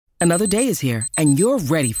Another day is here, and you're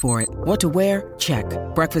ready for it. What to wear? Check.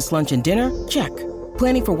 Breakfast, lunch, and dinner? Check.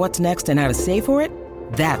 Planning for what's next and how to save for it?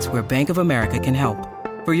 That's where Bank of America can help.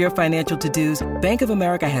 For your financial to-dos, Bank of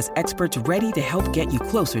America has experts ready to help get you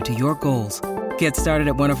closer to your goals. Get started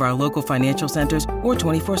at one of our local financial centers or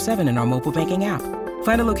 24/7 in our mobile banking app.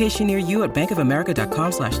 Find a location near you at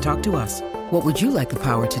bankofamerica.com/talktous. What would you like the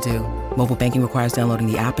power to do? Mobile banking requires downloading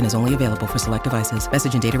the app and is only available for select devices.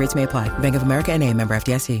 Message and data rates may apply. Bank of America N.A., member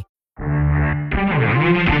FDIC.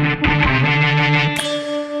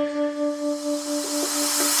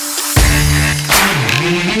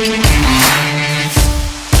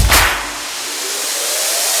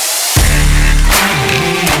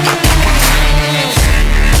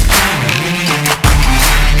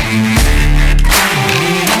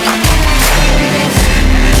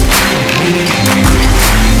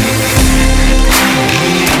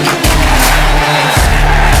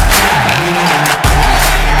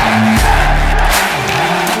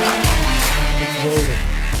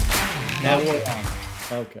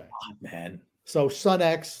 Okay. Oh, man. So Son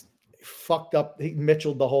X fucked up. He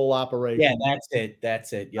Mitchelled the whole operation. Yeah,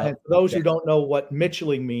 that's it. Yep. And for those who don't know what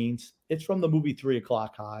Mitchelling means, it's from the movie 3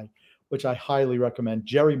 O'Clock High, which I highly recommend.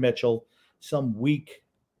 Jerry Mitchell, some weak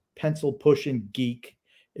pencil pushing geek,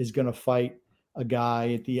 is going to fight a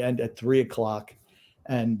guy at the end at 3 o'clock.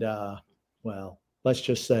 And well, let's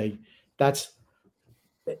just say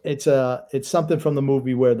it's something from the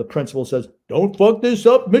movie where the principal says, "Don't fuck this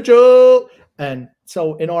up, Mitchell." And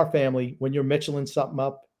so in our family, when you're Mitchelling something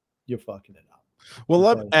up, you're fucking it up.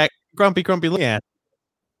 Well, Grumpy, yeah.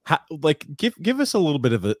 Give us a little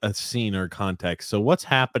bit of a scene or context. So what's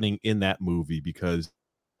happening in that movie? Because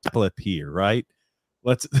clip here, right?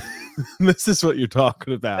 This is what you're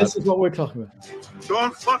talking about. This is what we're talking about.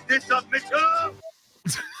 Don't fuck this up, Mitchell.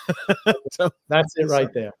 That's it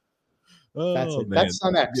right there. Oh, that's it. Man. That's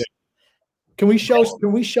Son X. Yeah. Can we show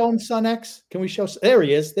him Son X? Can we show? There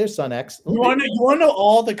he is. There's Son X. You want to know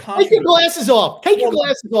all the Take your glasses off. Take your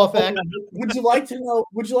glasses off, X. Would you like to know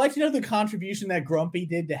the contribution that Grumpy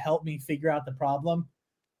did to help me figure out the problem?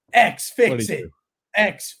 X, fix it.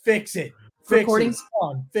 X, fix it. Fix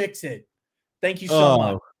it. Thank you so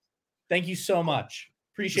much. Thank you so much.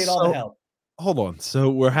 Appreciate all the help. Hold on.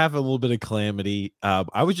 So we're having a little bit of calamity.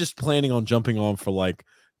 I was just planning on jumping on for like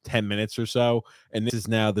 10 minutes or so, and this is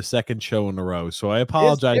now the second show in a row. So I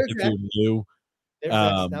apologize if you're new.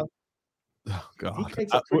 Oh God,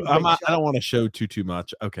 I don't want to show too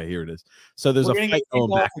much. Okay, here it is. So there's a fight going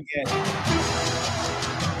back again.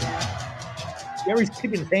 Gary's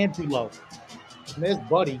keeping his hand too low. And there's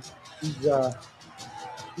Buddy. He's the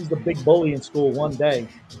big bully in school one day.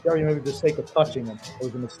 Gary made the mistake of touching him. It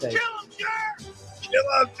was a mistake. Kill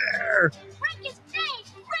him there. Break his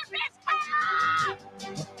face. Rip his head off.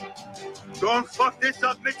 Don't fuck this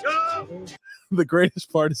up, Mitchell. The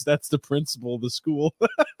greatest part is that's the principal of the school. And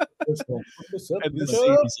he's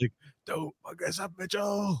like, "Don't fuck this up,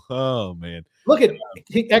 Mitchell." Oh man! Look at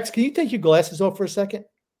X. Can you take your glasses off for a second?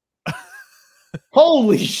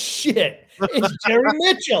 Holy shit! It's Jerry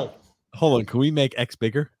Mitchell. Hold on, can we make X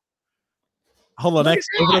bigger? Hold on, X,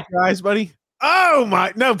 open up your eyes, buddy. Oh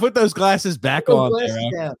my! No, put those glasses back on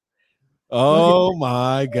there. Oh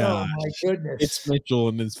my God! Oh my goodness! It's Mitchell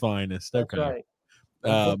in his finest. That's Okay. Right.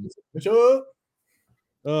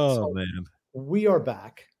 Oh so, man, we are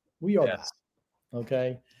back. We are back.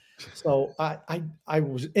 Okay. So I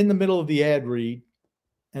was in the middle of the ad read,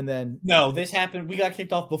 and then no, this happened. We got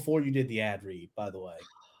kicked off before you did the ad read. By the way.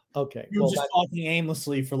 Okay. You were just talking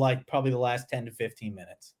aimlessly for like probably the last 10 to 15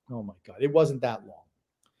 minutes. Oh my God. It wasn't that long.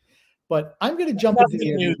 But I'm going to jump into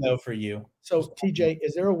the new though for you. So TJ,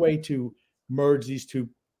 is there a way to merge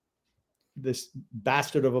this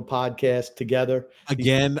bastard of a podcast together?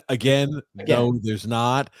 Again, no, there's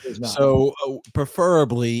not. So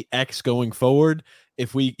preferably X going forward.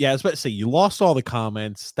 If we, I was about to say, you lost all the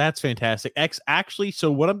comments. That's fantastic. X, actually,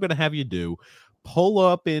 so what I'm going to have you do, pull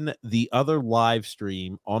up in the other live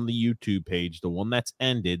stream on the YouTube page, the one that's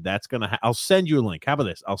ended. That's going to, I'll send you a link. How about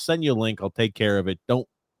this? I'll send you a link. I'll take care of it. Don't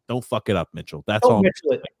fuck it up, Mitchell. That's all.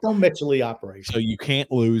 Don't Mitchell operation. So you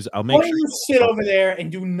can't lose. I'll make sure you sit over there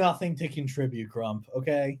and do nothing to contribute, Grump.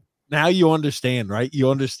 Okay. Now you understand, right? You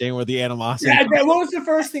understand where the animosity. Yeah. What was the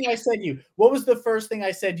first thing I said to you? What was the first thing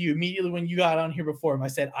I said to you immediately when you got on here before him? I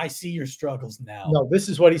said, "I see your struggles now." No, this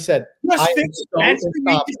is what he said. Magically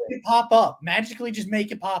make it pop up. Magically, just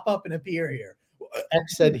make it pop up and appear here.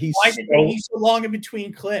 X said he's. Why is it taking you so long in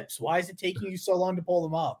between clips? Why is it taking you so long to pull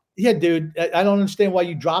them up? Yeah, dude, I don't understand why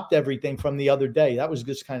you dropped everything from the other day. That was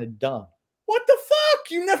just kind of dumb. What the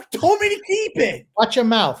fuck? You never told me to keep it. Watch your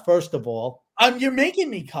mouth, first of all. You're making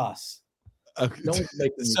me cuss. Okay. No one's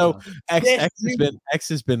making me So dumb. X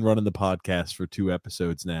has been running the podcast for 2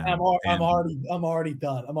 episodes now. I'm already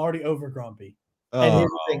done. I'm already over grumpy. And here's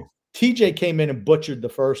the thing. TJ came in and butchered the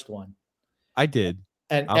first one. I did.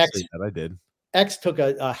 And I'll say that I did. X took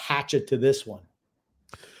a hatchet to this one.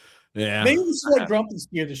 Yeah. Maybe we should let Grumpy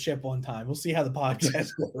steer the ship one time. We'll see how the podcast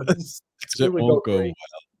goes. It won't go well.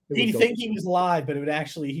 He'd think he was live, but it would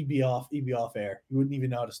actually he'd be off air. He wouldn't even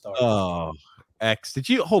know how to start. Oh, X, did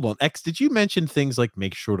you mention things like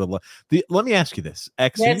make sure to let me ask you this.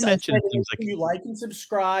 X, yes, you mentioned things like you like and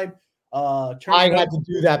subscribe. I had to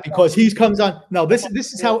do that because he comes on. No, this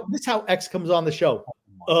is how X comes on the show.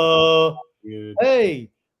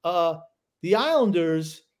 Hey, the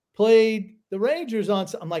Islanders played the Rangers on.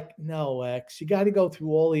 I'm like, no, X, you got to go through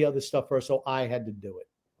all the other stuff first. So I had to do it.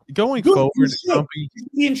 Going forward,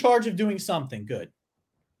 be in charge of doing something good.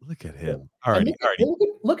 Look at him. All right.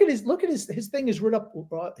 Look at his thing is rigged up.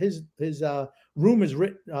 His room is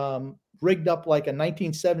rigged up like a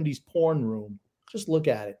 1970s porn room. Just look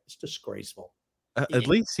at it. It's disgraceful. At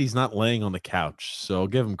least he's not laying on the couch, so I'll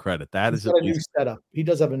give him credit. He's got a new setup. He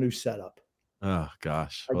does have a new setup. Oh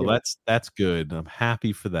gosh. Well, that's good. I'm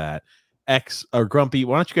happy for that. X or Grumpy,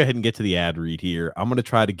 why don't you go ahead and get to the ad read here? I'm going to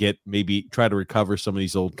try to recover some of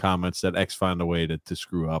these old comments that X found a way to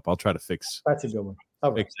screw up. I'll try to fix. That's a good one.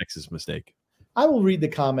 Fix X's mistake. I will read the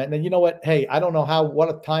comment, and you know what? Hey, I don't know what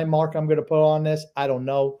a time mark I'm going to put on this. I don't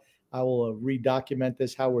know. I will redocument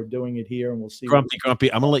this how we're doing it here, and we'll see. Grumpy, I'm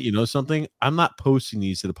going to let you know something. I'm not posting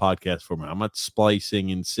these to the podcast format. I'm not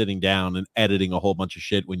splicing and sitting down and editing a whole bunch of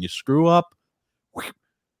shit. When you screw up.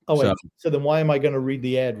 Oh wait. So then why am I going to read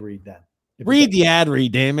the ad read then? Read the ad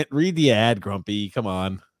read, damn it. Read the ad, Grumpy. Come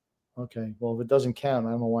on. Okay. Well, if it doesn't count, I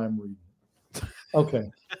don't know why I'm reading. Okay.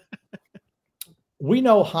 We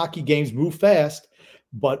know hockey games move fast,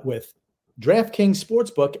 but with DraftKings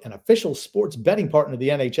Sportsbook, an official sports betting partner of the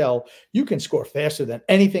NHL, you can score faster than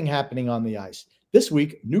anything happening on the ice. This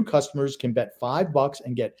week, new customers can bet $5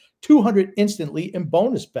 and get $200 instantly in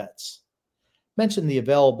bonus bets. Mention the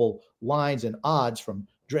available lines and odds from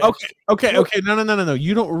DraftKings. Okay. No.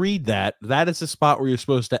 You don't read that. That is the spot where you're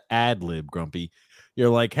supposed to ad lib, Grumpy. You're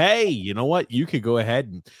like, hey, you know what? You could go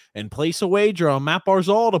ahead and place a wager on Matt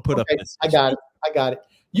Barzal to put up this. I got it.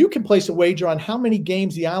 You can place a wager on how many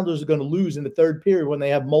games the Islanders are going to lose in the third period when they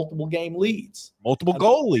have multiple game leads. Multiple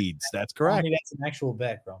goal leads. That's correct. I mean, that's an actual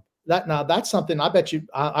bet, bro. That's something I bet you.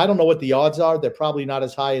 I don't know what the odds are. They're probably not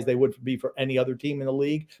as high as they would be for any other team in the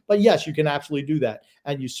league. But yes, you can absolutely do that,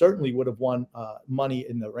 and you certainly would have won money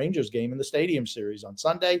in the Rangers game in the Stadium Series on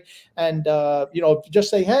Sunday. And just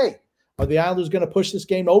say, hey, are the Islanders going to push this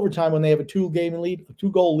game to overtime when they have a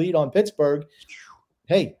 2-goal lead on Pittsburgh?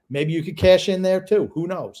 Hey, maybe you could cash in there too. Who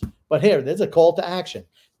knows? But here, there's a call to action.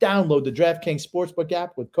 Download the DraftKings Sportsbook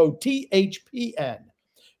app with code THPN.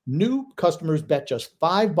 New customers bet just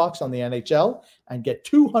 $5 on the NHL and get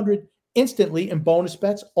 $200 instantly in bonus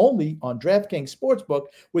bets only on DraftKings Sportsbook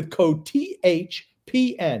with code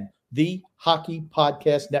THPN, the Hockey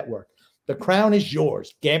Podcast Network. The crown is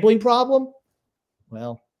yours. Gambling problem?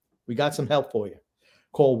 Well, we got some help for you.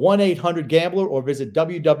 Call 1-800-GAMBLER or visit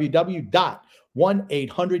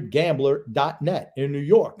www.1800gambler.net. In New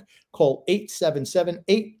York, call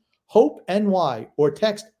 877-8-HOPE-NY or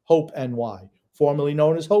text HOPE-NY. Formerly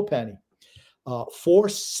known as Hope Penny,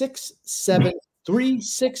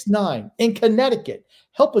 467-369. In Connecticut,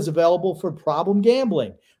 help is available for problem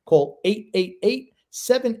gambling. Call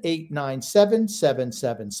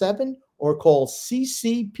 888-789-7777 or call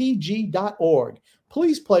ccpg.org.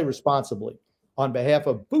 Please play responsibly. On behalf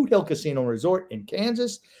of Boot Hill Casino and Resort in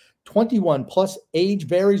Kansas, 21 plus, age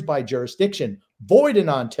varies by jurisdiction, void in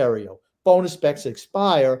Ontario. Bonus bets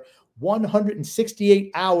expire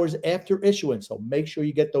 168 hours after issuance. So make sure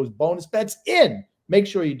you get those bonus bets in. Make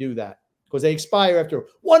sure you do that because they expire after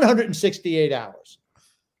 168 hours.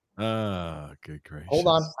 Good gracious. Hold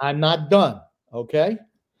on. I'm not done. Okay.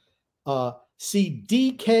 See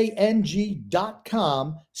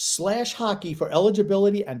dkng.com/hockey for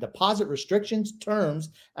eligibility and deposit restrictions, terms,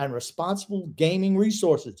 and responsible gaming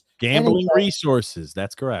resources. Gambling resources.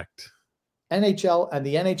 That's correct. NHL and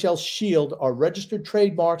the NHL Shield are registered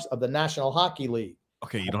trademarks of the National Hockey League.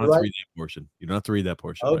 Okay, you don't have to read that portion. You don't have to read that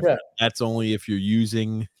portion. Okay. That's only if you're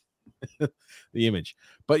using the image.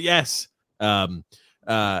 But yes,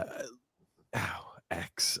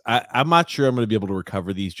 X. I'm not sure I'm going to be able to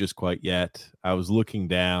recover these just quite yet. I was looking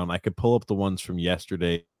down. I could pull up the ones from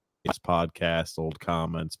yesterday's podcast, old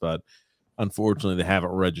comments, but unfortunately they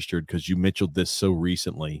haven't registered because you Mitchelled this so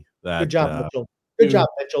recently. That, good job, Mitchell. Good job,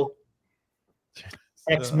 Mitchell.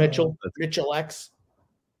 X Mitchell. Mitchell X.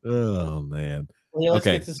 Oh, man. Yeah, let's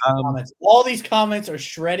get to some comments. All these comments are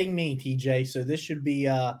shredding me, TJ. So this should be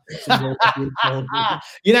some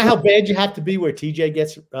you know how bad you have to be where TJ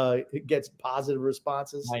gets positive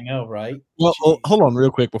responses. I know, right? Well, hold on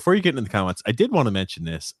real quick before you get into the comments. I did want to mention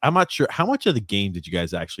this. I'm not sure how much of the game did you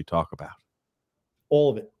guys actually talk about?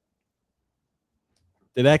 All of it.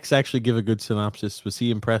 Did X actually give a good synopsis? Was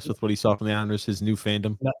he impressed with what he saw from the Islanders, his new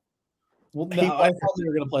fandom? No. Well, no, I thought they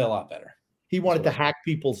were going to play a lot better. He wanted to hack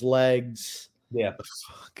people's legs. Yeah.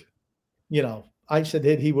 Fuck. You know, I said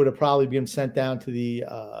that he would have probably been sent down to the,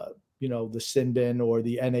 the Sinden or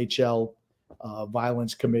the NHL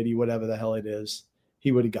violence committee, whatever the hell it is.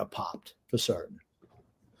 He would have got popped for certain.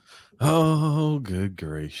 Oh, good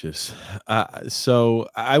gracious. So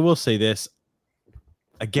I will say this.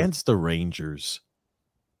 Against the Rangers,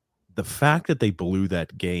 the fact that they blew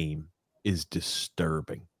that game is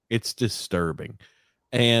disturbing. It's disturbing.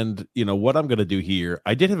 And, what I'm going to do here,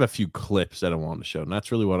 I did have a few clips that I wanted to show, and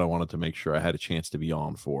that's really what I wanted to make sure I had a chance to be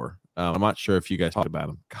on for. I'm not sure if you guys talked about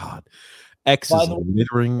them. God, X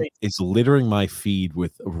is littering my feed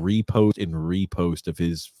with repost and repost of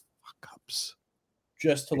his fuck-ups.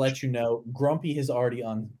 Just to let you know, Grumpy has already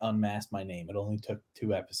unmasked my name. It only took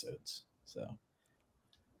 2 episodes. So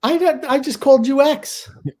I just called you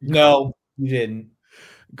X. No, you didn't.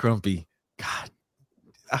 Grumpy. God.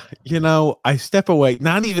 I step away.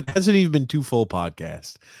 Hasn't even been 2 full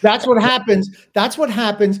podcasts. That's what happens. That's what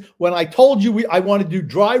happens when I told you I want to do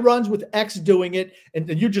dry runs with X doing it, and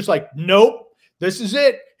you're just like, nope, this is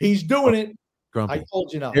it. He's doing it. Grumpy. I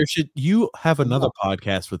told you no. You have another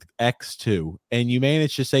podcast with X too, and you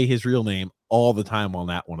manage to say his real name all the time on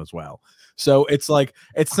that one as well. So it's like,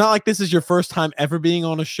 it's not like this is your first time ever being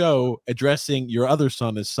on a show addressing your other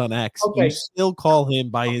son as Son X. Okay. You still call him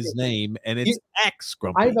by his name, and it's X,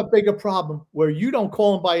 Grumpy. I have a bigger problem where you don't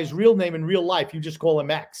call him by his real name in real life. You just call him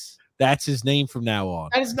X. That's his name from now on.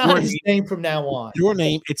 That is not his name from now on. Your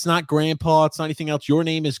name, it's not Grandpa. It's not anything else. Your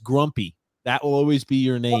name is Grumpy. That will always be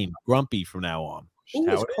your name, Grumpy, from now on. Who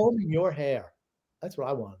is combing your hair? That's what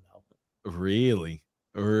I want to know. Really?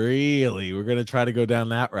 We're going to try to go down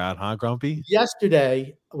that route, huh, Grumpy?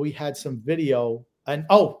 Yesterday, we had some video. And,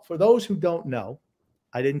 for those who don't know,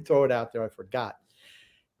 I didn't throw it out there. I forgot.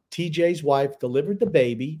 TJ's wife delivered the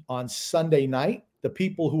baby on Sunday night. The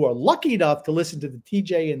people who are lucky enough to listen to the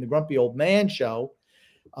TJ and the Grumpy Old Man show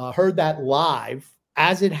heard that live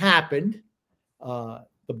as it happened.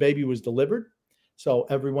 The baby was delivered. So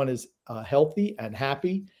everyone is healthy and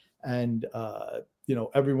happy. And,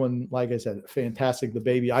 everyone, like I said, fantastic. The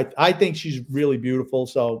baby, I think she's really beautiful.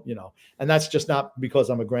 So, and that's just not because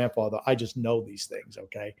I'm a grandfather. I just know these things.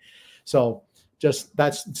 Okay. So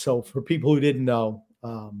so for people who didn't know,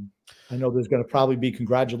 I know there's going to probably be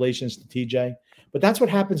congratulations to TJ, but that's what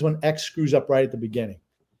happens when X screws up right at the beginning.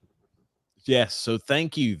 Yes. So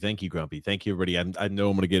thank you, Grumpy. Thank you, everybody. I know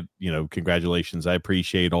I'm going to get, congratulations. I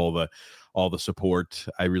appreciate all the support.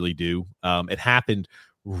 I really do. It happened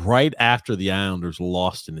right after the Islanders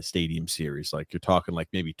lost in the Stadium Series. Like, you're talking like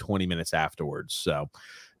maybe 20 minutes afterwards. So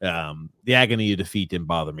the agony of defeat didn't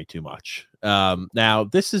bother me too much. Now,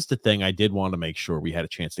 this is the thing I did want to make sure we had a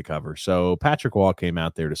chance to cover. So Patrick Wall came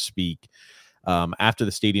out there to speak after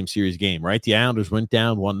the Stadium Series game, right? The Islanders went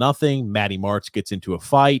down 1-0. Matty Martz gets into a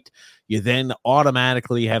fight. You then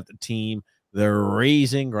automatically have the team. They're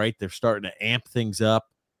raising, right? They're starting to amp things up.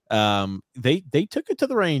 They took it to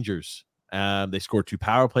the Rangers. They scored 2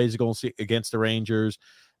 power plays against the Rangers,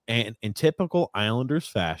 and in typical Islanders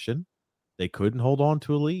fashion, they couldn't hold on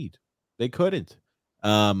to a lead. They couldn't.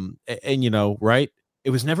 And right? It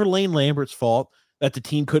was never Lane Lambert's fault that the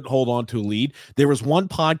team couldn't hold on to a lead. There was one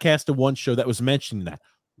podcast and one show that was mentioning that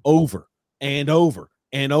over and over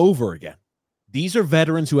and over again. These are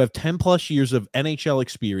veterans who have 10 plus years of NHL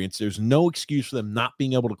experience. There's no excuse for them not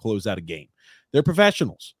being able to close out a game. They're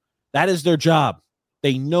professionals. That is their job.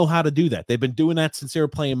 They know how to do that. They've been doing that since they were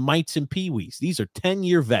playing mites and peewees. These are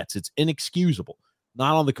 10-year vets. It's inexcusable.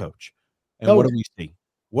 Not on the coach. And what do we see?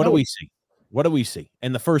 What do we see?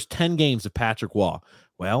 In the first 10 games of Patrick Waugh,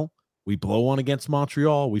 well, we blow one against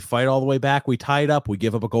Montreal. We fight all the way back. We tie it up. We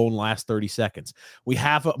give up a goal in the last 30 seconds. We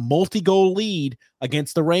have a multi-goal lead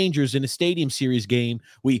against the Rangers in a Stadium Series game.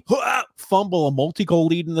 We fumble a multi-goal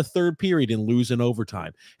lead in the third period and lose in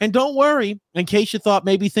overtime. And don't worry, in case you thought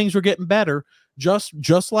maybe things were getting better,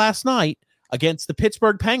 just last night against the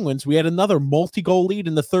Pittsburgh Penguins, we had another multi-goal lead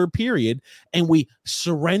in the third period, and we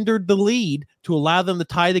surrendered the lead to allow them to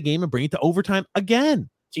tie the game and bring it to overtime again.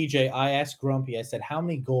 TJ, I asked Grumpy, I said, how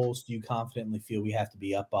many goals do you confidently feel we have to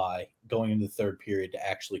be up by going into the third period to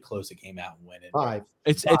actually close the game out and win it? 5.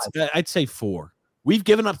 I'd say 4. We've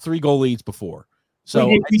given up 3-goal leads before. So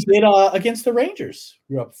we did against the Rangers.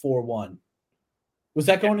 We were up 4-1. Was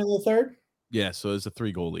that going into the third? Yeah, so it's a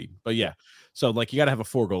 3-goal lead. But yeah, so like you got to have a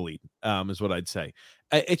 4-goal lead, is what I'd say.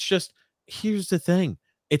 It's just, here's the thing.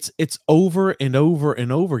 It's over and over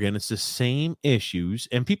and over again. It's the same issues.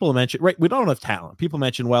 And people mention, right, we don't have talent. People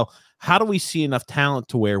mention, well, how do we see enough talent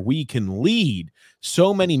to where we can lead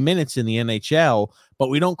so many minutes in the NHL, but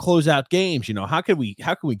we don't close out games? You know, how can we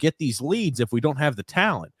get these leads if we don't have the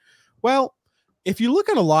talent? Well, if you look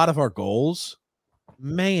at a lot of our goals,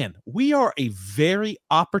 man, we are a very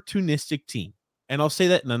opportunistic team. And I'll say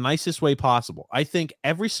that in the nicest way possible. I think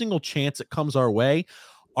every single chance that comes our way,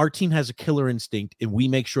 our team has a killer instinct, and we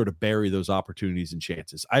make sure to bury those opportunities and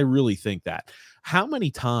chances. I really think that. How many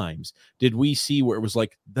times did we see where it was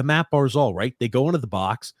like the Matt Barzal, right? They go into the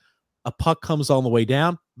box, a puck comes on the way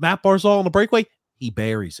down, Matt Barzal on the breakaway, he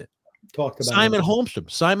buries it. Talked about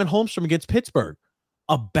Simon Holmstrom against Pittsburgh.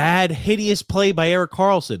 A bad, hideous play by Erik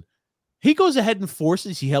Karlsson. He goes ahead and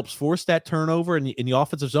he helps force that turnover in the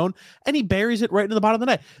offensive zone, and he buries it right into the bottom of the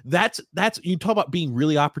net. That's you talk about being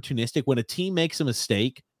really opportunistic. When a team makes a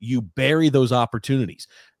mistake, you bury those opportunities.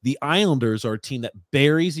 The Islanders are a team that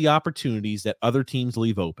buries the opportunities that other teams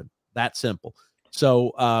leave open. That simple.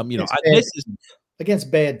 So, this is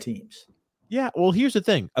against bad teams. Yeah. Well, here's the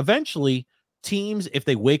thing. Eventually, teams, if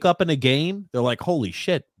they wake up in a game, they're like, holy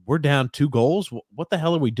shit, we're down 2 goals. What the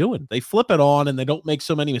hell are we doing? They flip it on and they don't make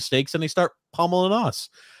so many mistakes and they start pummeling us.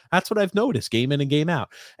 That's what I've noticed game in and game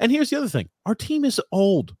out. And here's the other thing. Our team is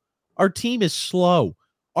old. Our team is slow.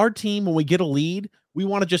 Our team, when we get a lead, we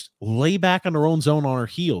want to just lay back on our own zone on our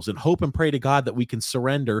heels and hope and pray to God that we can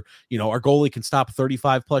surrender. You know, our goalie can stop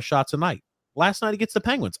 35 plus shots a night. Last night against the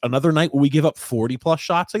Penguins, another night where we give up 40 plus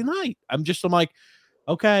shots a night. I'm like,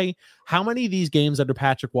 okay, how many of these games under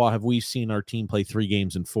Patrick Waugh have we seen our team play 3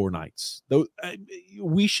 games in 4 nights? Though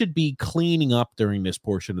we should be cleaning up during this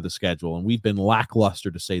portion of the schedule, and we've been lackluster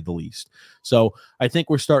to say the least. So I think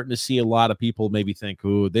we're starting to see a lot of people maybe think,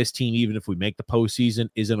 oh, this team, even if we make the postseason,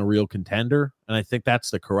 isn't a real contender. And I think that's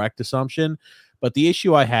the correct assumption. But the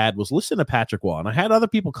issue I had was listening to Patrick Waugh, and I had other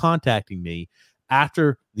people contacting me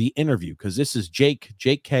after the interview, because this is Jake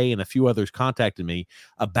K, and a few others contacted me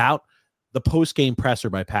about the post-game presser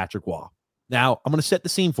by Patrick Waugh. Now, I'm going to set the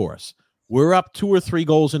scene for us. We're up 2 or 3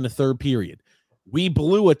 goals in the third period. We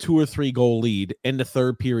blew a 2 or 3 goal lead in the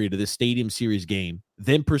third period of the Stadium Series game,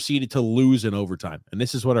 then proceeded to lose in overtime. And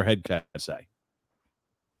this is what our head coach say.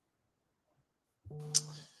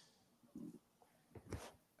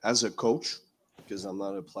 As a coach, because I'm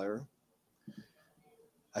not a player,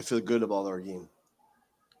 I feel good about our game.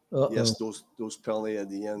 Yes, those penalties at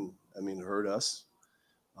the end, hurt us.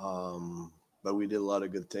 But we did a lot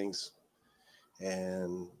of good things.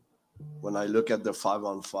 And when I look at the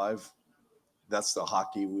 5-on-5, that's the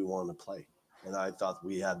hockey we want to play. And I thought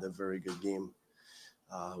we had a very good game.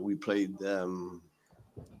 We played them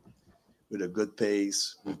with a good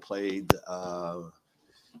pace. We played,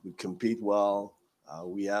 we compete well.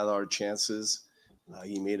 We had our chances.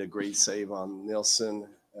 He made a great save on Nilsson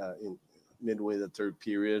in midway the third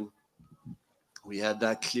period. We had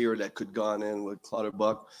that clear that could gone in with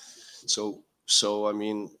Clutterbuck. So it's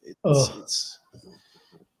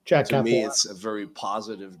Jack to Capuano. me, it's a very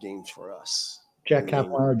positive game for us. Jack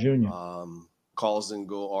Capuano Jr. Calls didn't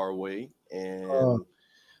go our way, and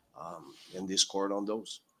they scored on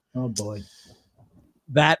those. Oh boy.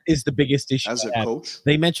 That is the biggest issue. As a coach,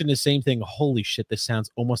 they mentioned the same thing. Holy shit, this sounds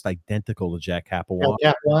almost identical to Jack Capuano.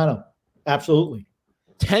 Capuano. Absolutely.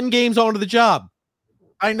 10 games onto the job.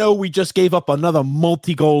 I know we just gave up another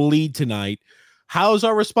multi-goal lead tonight. How's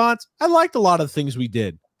our response? I liked a lot of the things we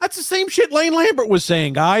did. That's the same shit Lane Lambert was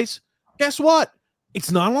saying, guys. Guess what?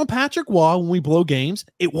 It's not on Patrick Waugh when we blow games.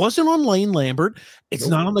 It wasn't on Lane Lambert. It's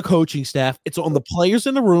not on the coaching staff. It's on the players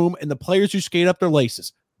in the room and the players who skate up their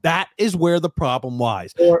laces. That is where the problem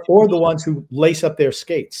lies. Or the ones who lace up their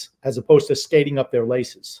skates as opposed to skating up their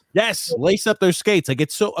laces. Yes, lace up their skates. I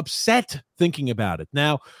get so upset thinking about it.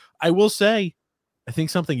 Now, I will say, I think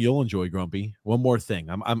something you'll enjoy, Grumpy. One more thing.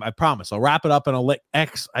 I promise. I'll wrap it up and I'll let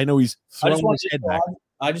X. I know he's throwing his head back.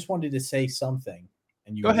 I just wanted to say something.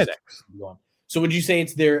 And you go ahead, X. So would you say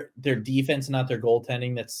it's their defense, not their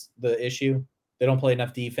goaltending, that's the issue? They don't play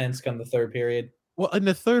enough defense come the third period? Well, in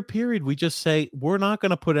the third period, we just say, we're not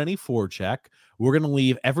going to put any forecheck. We're going to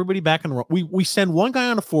leave everybody back in the we send one guy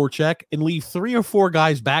on a forecheck and leave 3 or 4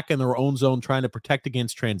 guys back in their own zone trying to protect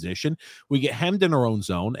against transition. We get hemmed in our own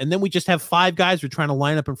zone, and then we just have 5 guys who are trying to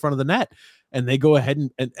line up in front of the net, and they go ahead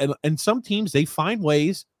and some teams, they find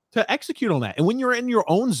ways to execute on that. And when you're in your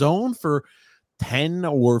own zone for 10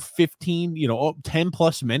 or 15, 10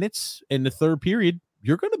 plus minutes in the third period,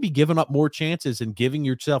 you're going to be giving up more chances and giving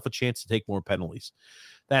yourself a chance to take more penalties.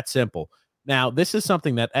 That's simple. Now, this is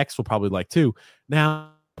something that X will probably like too.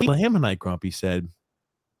 Now, Laminite Grumpy said,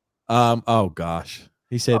 oh gosh.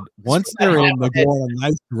 He said, once they're in, they're going on a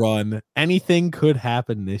nice run. Anything could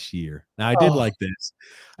happen this year. Now, I did like this.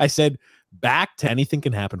 I said, back to anything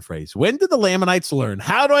can happen phrase. When did the Lamanites learn?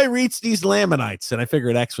 How do I reach these Lamanites? And I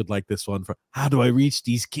figured X would like this one. For how do I reach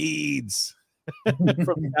these kids?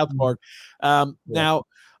 From South Park. Now,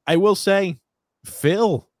 I will say,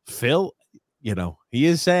 Phil, you know, he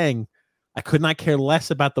is saying, I could not care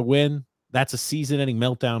less about the win. That's a season-ending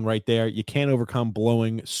meltdown right there. You can't overcome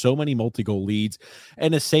blowing so many multi-goal leads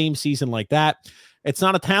in the same season like that. It's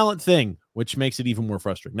not a talent thing, which makes it even more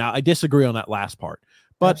frustrating. Now, I disagree on that last part.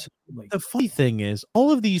 But Absolutely. The funny thing is,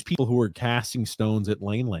 all of these people who are casting stones at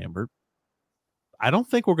Lane Lambert, I don't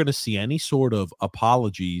think we're going to see any sort of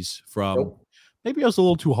apologies from maybe I was a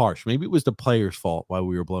little too harsh. Maybe it was the players' fault while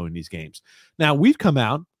we were blowing these games. Now, we've come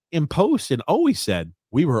out in post and always said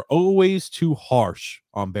we were always too harsh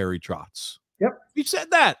on Barry Trotz. Yep. We've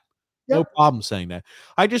said that. Yep. No problem saying that.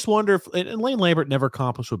 I just wonder if and Lane Lambert never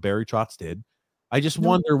accomplished what Barry Trotz did. I just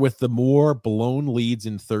wonder with the more blown leads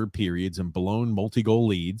in third periods and blown multi-goal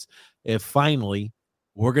leads, if finally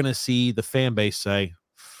we're going to see the fan base say,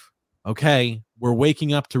 okay, we're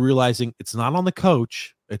waking up to realizing it's not on the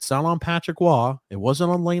coach. It's not on Patrick Waugh. It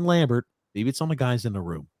wasn't on Lane Lambert. Maybe it's on the guys in the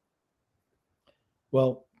room.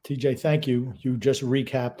 Well, TJ, thank you. You just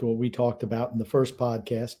recapped what we talked about in the first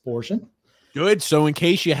podcast portion. Good. So in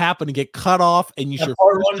case you happen to get cut off and you're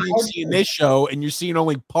seeing this show and you're seeing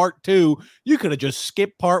only part 2, you could have just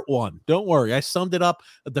skipped part 1. Don't worry. I summed it up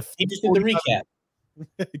at the just did the recap.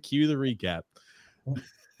 Cue the recap.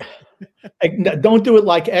 Don't do it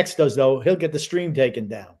like X does, though. He'll get the stream taken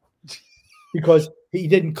down because he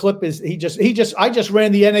didn't clip his. I just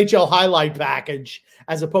ran the NHL highlight package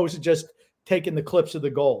as opposed to just taking the clips of the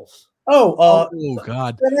goals. Oh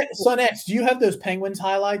God. Son X, do you have those Penguins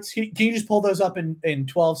highlights? Can you just pull those up in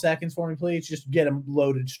 12 seconds for me, please? Just get them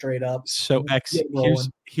loaded straight up. So X,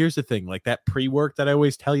 here's the thing. Like that pre-work that I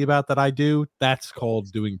always tell you about that I do, that's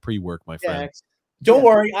called doing pre-work, my friend. Don't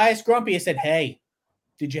worry. I asked Grumpy. I said, hey,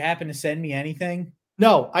 did you happen to send me anything?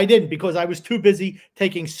 No, I didn't because I was too busy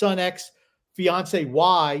taking Son X, fiance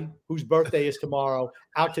Y, whose birthday is tomorrow,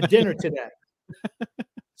 out to dinner today.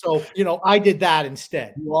 So, I did that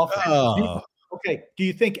instead. Okay. Do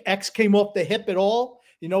you think X came off the hip at all?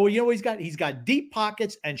 He's got deep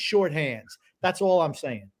pockets and short hands. That's all I'm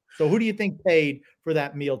saying. So who do you think paid for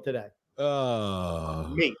that meal today?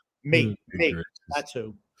 Me. That's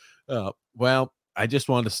who. Well, I just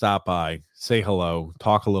wanted to stop by, say hello,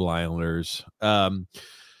 talk a little Islanders. Where's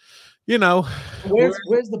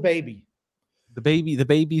the baby? The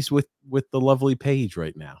baby's with the lovely Paige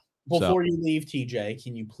right now. Before you leave, TJ,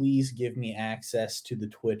 can you please give me access to the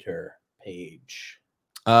Twitter page?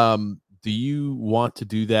 Do you want to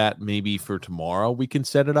do that maybe for tomorrow? We can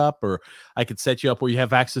set it up, or I could set you up where you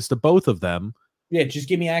have access to both of them. Yeah, just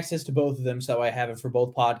give me access to both of them so I have it for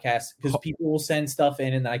both podcasts because people will send stuff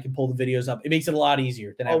in and I can pull the videos up. It makes it a lot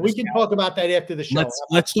easier. We can talk about that after the show.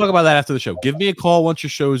 Let's talk about that after the show. Give me a call once your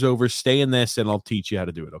show's over. Stay in this and I'll teach you how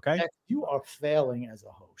to do it, okay? You are failing as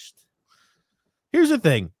a host. Here's the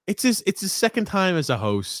thing. It's his second time as a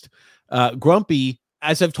host. Grumpy,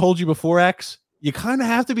 as I've told you before, X, you kind of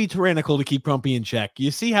have to be tyrannical to keep Grumpy in check.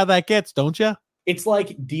 You see how that gets, don't you? It's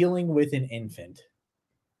like dealing with an infant.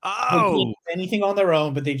 Oh, anything on their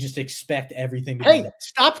own, but they just expect everything. Hey,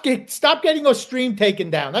 stop getting a stream taken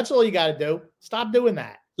down. That's all you got to do. Stop doing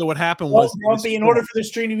that. So what happened was, Grumpy, in order for the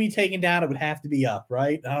stream to be taken down, it would have to be up,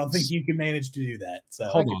 right? I don't think you can manage to do that. So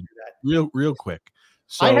hold on, real quick.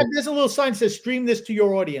 So, there's a little sign that says stream this to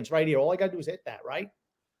your audience right here. All I got to do is hit that, right?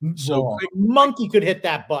 So monkey could hit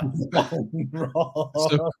that button.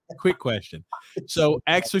 So quick question. So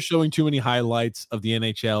X was showing too many highlights of the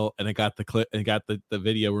NHL and it got the clip and got the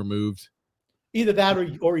video removed. Either that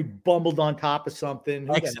or he bumbled on top of something.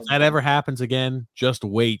 X, if that ever happens again, just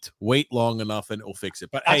wait long enough and it'll fix it.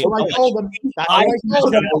 But that's what I told him. I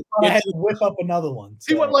had to whip up another one.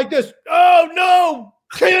 So. He went like this. Oh no!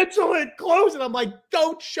 Cancel it, close it. I'm like,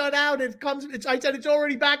 don't shut out. I said it's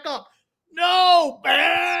already back up. No,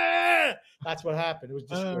 that's what happened. It was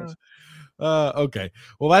disgraceful. Okay.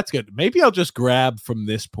 Well, that's good. Maybe I'll just grab from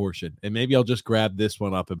this portion and maybe I'll just grab this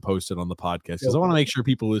one up and post it on the podcast because I want to make sure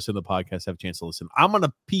people listen to the podcast have a chance to listen. I'm going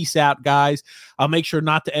to peace out, guys. I'll make sure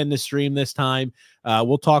not to end the stream this time.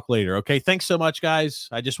 We'll talk later. Okay. Thanks so much, guys.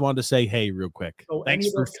 I just wanted to say, hey, real quick. So any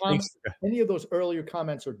of those earlier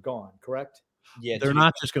comments are gone, correct? Yeah. They're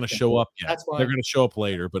not just going to show up yet. That's fine. They're going to show up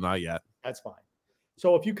later, but not yet. That's fine.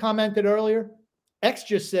 So if you commented earlier, X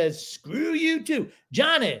just says, screw you too.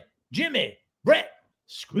 Johnny, Jimmy, Brett,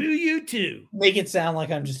 screw you too. Make it sound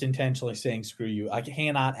like I'm just intentionally saying screw you. I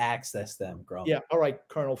cannot access them, Grump. Yeah, all right,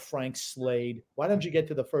 Colonel Frank Slade. Why don't you get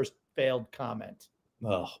to the first failed comment?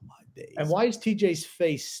 Oh, my days. And why is TJ's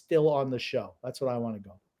face still on the show? That's what I want to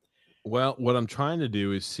go. Well, what I'm trying to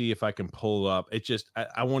do is see if I can pull up. It just,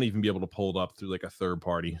 I won't even be able to pull it up through like a third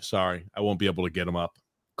party. Sorry, I won't be able to get them up.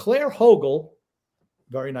 Claire Hogle,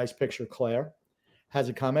 very nice picture, Claire, has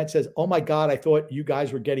a comment, says, oh my God, I thought you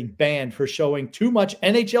guys were getting banned for showing too much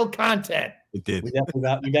NHL content. It did. We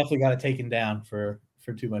definitely got it taken down for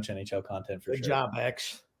too much NHL content for Good sure. job,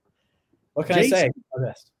 X. What can I say?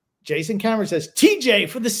 Jason Cameron says, TJ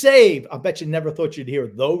for the save. I bet you never thought you'd hear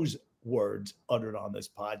those words uttered on this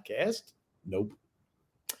podcast. Nope.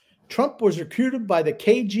 Trump was recruited by the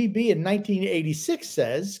KGB in 1986,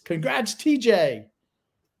 says, congrats, TJ.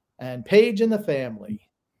 And Paige and the family.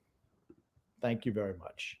 Thank you very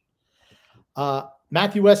much.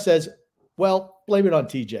 Matthew West says, well, blame it on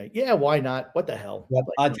TJ. Yeah, why not? What the hell? Yep,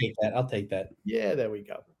 I'll take that. Yeah, there we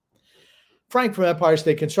go. Frank from Empire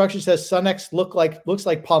State Construction says Son X looks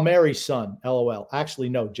like Palmieri's son. LOL. Actually,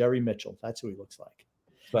 no, Jerry Mitchell. That's who he looks like.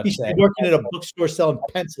 He's working at a bookstore selling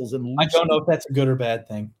pencils. And I don't know if that's a good or bad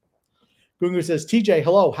thing. Gungu says, TJ,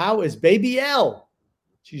 hello. How is baby L?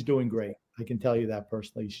 She's doing great. I can tell you that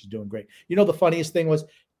personally. She's doing great. You know, the funniest thing was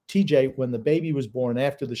TJ, when the baby was born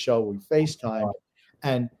after the show, we FaceTimed,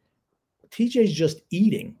 and TJ's just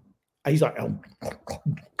eating. He's like, oh.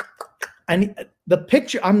 And the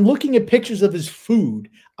picture, I'm looking at pictures of his food.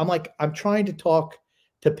 I'm like, I'm trying to talk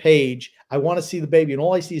to Paige. I want to see the baby. And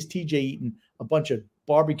all I see is TJ eating a bunch of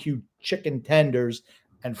barbecue chicken tenders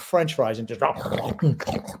and French fries. And just, I'm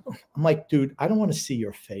like, dude, I don't want to see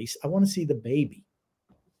your face. I want to see the baby.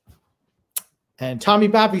 And Tommy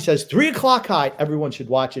Baffy says, 3 O'Clock High. Everyone should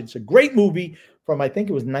watch it. It's a great movie from, I think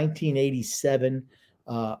it was 1987.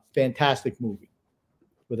 Fantastic movie,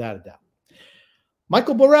 without a doubt.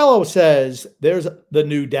 Michael Borello says, there's the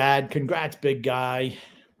new dad. Congrats, big guy.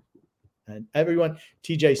 And everyone,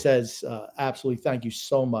 TJ says, absolutely thank you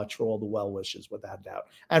so much for all the well wishes, without a doubt.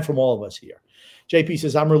 And from all of us here. JP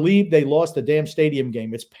says, I'm relieved they lost the damn stadium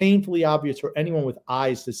game. It's painfully obvious for anyone with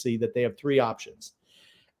eyes to see that they have 3 options.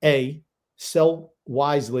 A, sell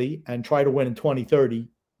wisely and try to win in 2030.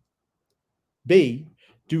 B,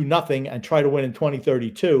 do nothing and try to win in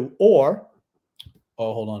 2032. Or,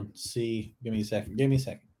 oh, hold on. C, give me a second.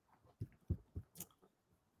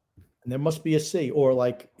 And there must be a C,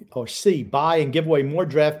 or C, buy and give away more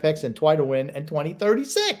draft picks and try to win in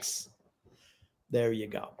 2036. There you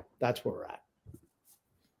go. That's where we're at.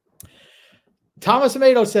 Thomas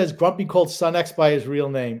Amato says Grumpy called Son X by his real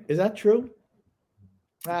name. Is that true?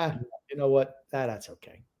 You know what? That's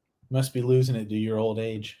okay. Must be losing it to your old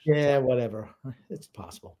age. Yeah, whatever. It's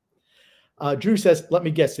possible. Drew says, let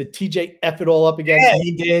me guess, did TJ F it all up again? Yeah,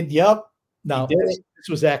 he did. Yep. No, this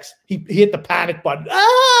was X. He hit the panic button.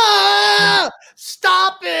 Ah!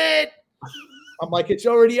 Stop it. I'm like, it's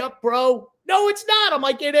already up, bro. No, it's not. I'm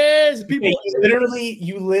like, it is. People,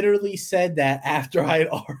 you literally said that after I had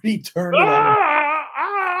already turned it on.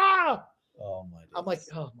 Oh my God. I'm like,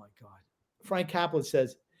 oh my God. Frank Kaplan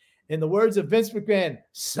says, in the words of Vince McMahon,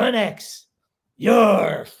 Son X,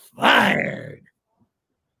 you're fired.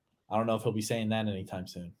 I don't know if he'll be saying that anytime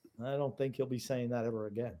soon. I don't think he'll be saying that ever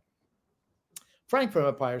again. Frank from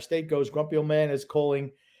Empire State goes, Grumpy Old Man is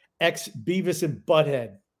calling X Beavis and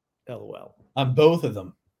Butthead. LOL. On both of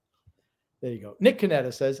them. There you go. Nick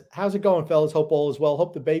Canetta says, how's it going, fellas? Hope all is well.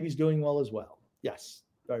 Hope the baby's doing well as well. Yes,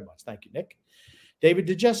 very much. Thank you, Nick. David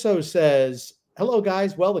DeGesso says, hello,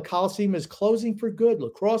 guys. Well, the Coliseum is closing for good.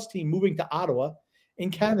 Lacrosse team moving to Ottawa in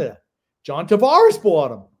Canada. John Tavares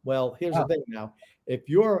bought him. Well, here's the thing now. If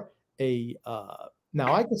you're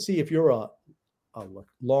now I can see if you're a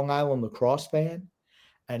Long Island lacrosse fan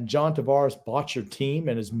and John Tavares bought your team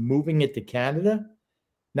and is moving it to Canada,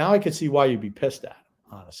 now I can see why you'd be pissed at him,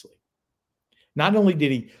 honestly. Not only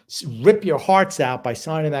did he rip your hearts out by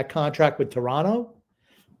signing that contract with Toronto,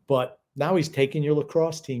 but now he's taking your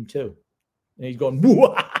lacrosse team too. And he's going,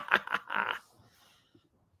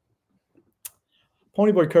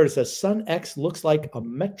 Ponyboy Curtis says, Son X looks like a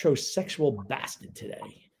metrosexual bastard today.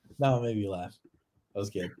 No, it made me laugh. That was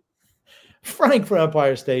good. Frank from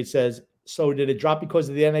Empire State says, so did it drop because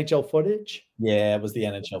of the NHL footage? Yeah, it was the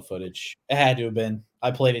NHL footage. It had to have been.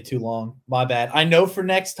 I played it too long. My bad. I know for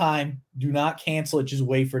next time, do not cancel it. Just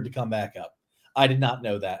wait for it to come back up. I did not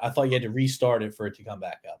know that. I thought you had to restart it for it to come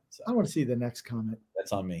back up. So I want to see the next comment.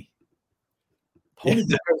 That's on me.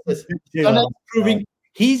 Ponyboy says, proving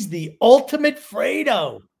he's the ultimate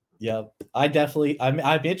Fredo. Yeah, I Mitchelled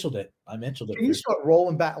it. I Mitchelled it. Can you start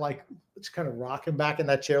rolling back, like it's kind of rocking back in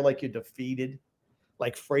that chair like you're defeated,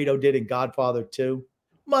 like Fredo did in Godfather 2?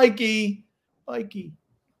 Mikey.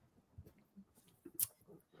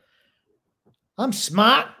 I'm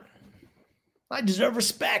smart. I deserve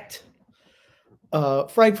respect.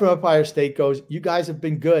 Frank from Empire State goes, you guys have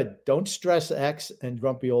been good. Don't stress X and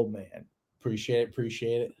grumpy old man. Appreciate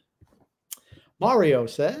it. Mario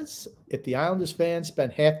says, if the Islanders fans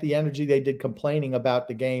spent half the energy they did complaining about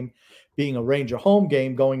the game being a Ranger home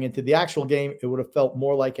game going into the actual game, it would have felt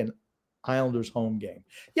more like an Islanders home game.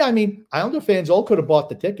 Yeah, I mean, Islander fans all could have bought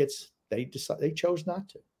the tickets. They chose not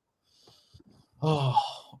to. Oh,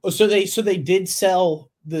 so they did sell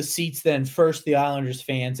the seats then first, the Islanders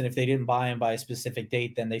fans, and if they didn't buy them by a specific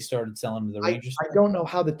date, then they started selling to the Rangers. I don't know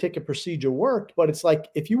how the ticket procedure worked, but it's like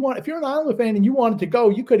if you're an Islander fan and you wanted to go,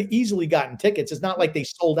 you could have easily gotten tickets. It's not like they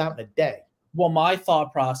sold out in a day. Well, my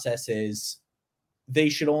thought process is they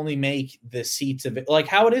should only make the seats like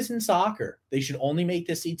how it is in soccer. They should only make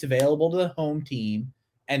the seats available to the home team,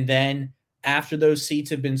 and then after those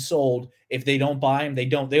seats have been sold, if they don't buy them,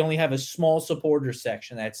 they only have a small supporter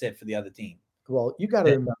section. That's it for the other team. Well, you got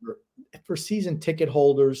to remember, for season ticket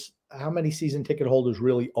holders, how many season ticket holders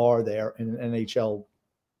really are there in an NHL?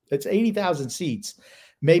 It's 80,000 seats.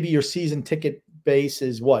 Maybe your season ticket base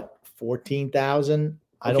is what, 14,000?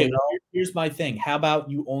 I don't know. Here's my thing. How about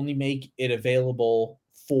you only make it available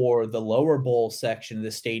for the lower bowl section of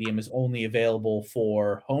the stadium is only available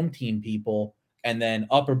for home team people, and then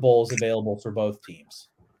upper bowl is available for both teams?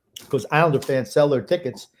 Because Islander fans sell their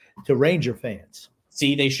tickets to Ranger fans.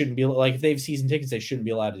 See, they shouldn't be like, if they have season tickets, they shouldn't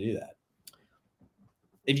be allowed to do that.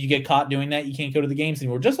 If you get caught doing that, you can't go to the games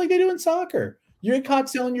anymore. Just like they do in soccer. You get caught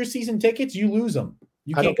selling your season tickets, you lose them.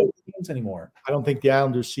 You can't go to the games anymore. I don't think the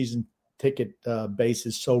Islanders season ticket base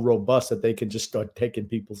is so robust that they can just start taking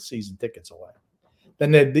people's season tickets away.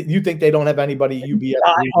 Then you think they don't have anybody? UBS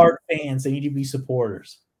diehard fans. They need to be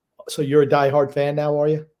supporters. So you're a diehard fan now, are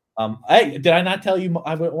you? Hey, did I not tell you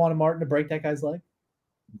I wanted Martin to break that guy's leg?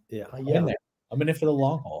 Yeah. I'm in it for the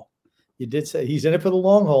long haul. You did say he's in it for the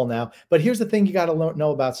long haul now. But here's the thing you got to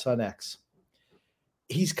know about Son X.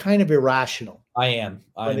 He's kind of irrational. I am.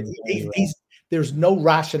 There's no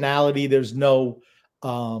rationality. There's no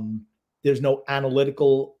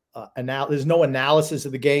analytical there's no analysis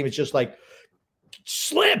of the game. It's just like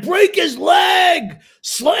break his leg,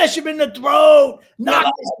 slash him in the throat,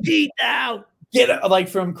 knock his teeth out. Get it, like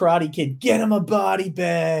from Karate Kid. Get him a body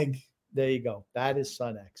bag. There you go. That is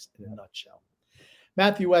Son X in a nutshell.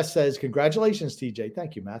 Matthew West says, congratulations, TJ.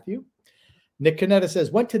 Thank you, Matthew. Nick Canetta says,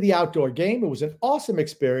 went to the outdoor game. It was an awesome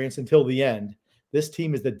experience until the end. This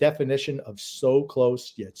team is the definition of so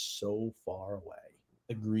close yet so far away.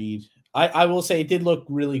 Agreed. I will say it did look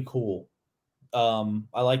really cool.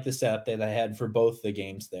 I like the setup that I had for both the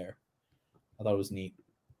games there. I thought it was neat.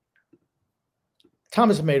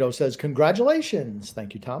 Thomas Amato says, congratulations.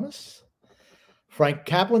 Thank you, Thomas. Frank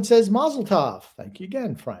Kaplan says, Mazel Tov. Thank you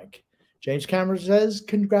again, Frank. James Cameron says,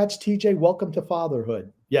 congrats, TJ. Welcome to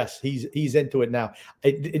fatherhood. Yes, he's into it now.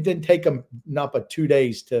 It didn't take him not but 2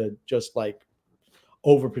 days to just like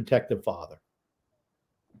overprotective father.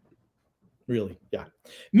 Really, yeah.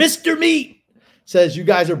 Mr. Meat says, you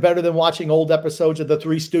guys are better than watching old episodes of The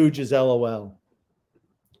Three Stooges, LOL.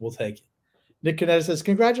 We'll take it. Nick Canetta says,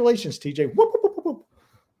 congratulations, TJ. Whoop, whoop, whoop, whoop.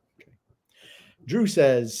 Okay. Drew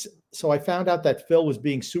says, so I found out that Phil was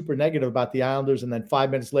being super negative about the Islanders and then 5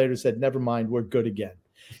 minutes later said, never mind, we're good again.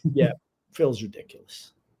 Yeah, Phil's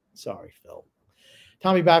ridiculous. Sorry, Phil.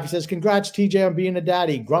 Tommy Baffy says, congrats, TJ, on being a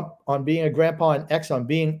daddy, Grump on being a grandpa, and X on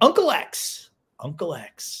being Uncle X. Uncle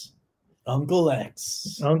X. Uncle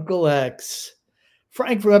X. Uncle X.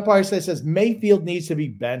 Frank from Empire State says, Mayfield needs to be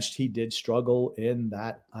benched. He did struggle in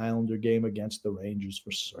that Islander game against the Rangers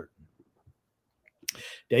for certain.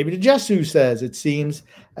 David Ajesu says, it seems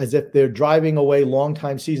as if they're driving away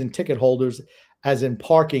longtime season ticket holders, as in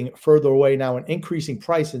parking further away now and increasing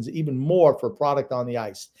prices even more for product on the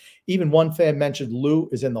ice. Even one fan mentioned Lou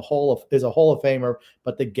is a Hall of Famer,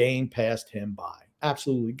 but the game passed him by.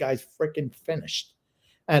 Absolutely. Guy's freaking finished.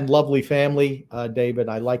 And lovely family, David.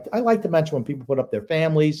 I like to mention when people put up their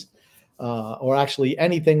families or actually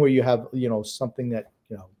anything where you have, something that,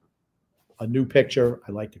 a new picture,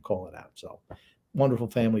 I like to call it out. So wonderful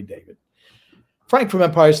family, David. Frank from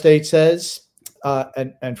Empire State says,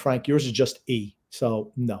 and Frank, yours is just E.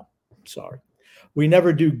 So no, sorry. We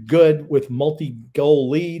never do good with multi-goal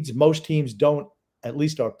leads. Most teams don't. At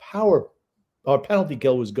least our penalty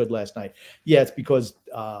kill was good last night. Yeah, it's because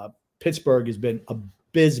Pittsburgh has been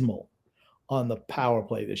abysmal on the power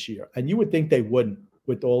play this year. And you would think they wouldn't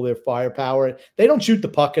with all their firepower. They don't shoot the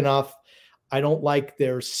puck enough. I don't like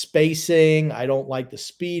their spacing. I don't like the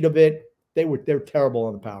speed of it. They're terrible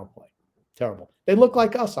on the power play. Terrible. They look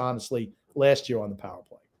like us, honestly, last year on the power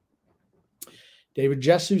play. David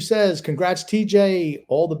Jesu says, congrats, TJ.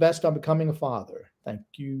 All the best on becoming a father. Thank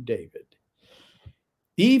you, David.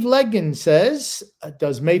 Eve Leggin says,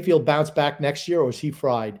 does Mayfield bounce back next year or is he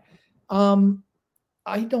fried? He's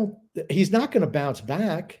not going to bounce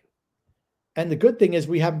back. And the good thing is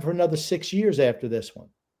we have him for another 6 years after this one.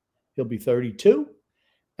 He'll be 32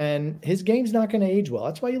 and his game's not going to age well.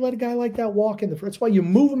 That's why you let a guy like that walk in the first. That's why you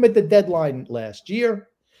move him at the deadline last year.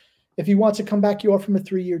 If he wants to come back, you offer him a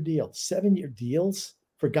 3-year deal. 7-year deals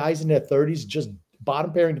for guys in their 30s, just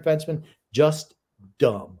bottom pairing defensemen, just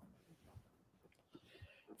dumb.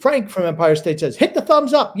 Frank from Empire State says, hit the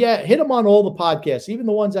thumbs up. Yeah, hit him on all the podcasts, even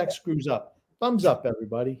the ones X screws up. Thumbs up,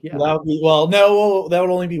 everybody. Yeah. No, that would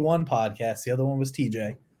only be one podcast. The other one was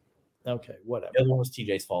TJ. Okay, whatever. The other one was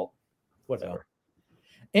TJ's fault. Whatever. So.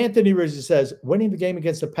 Anthony Rizzi says, winning the game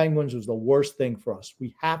against the Penguins was the worst thing for us.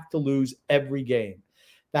 We have to lose every game.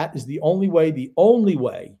 That is the only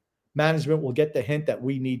way management will get the hint that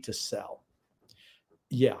we need to sell.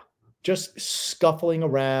 Yeah, just scuffling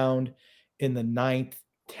around in the 9th,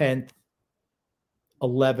 10th,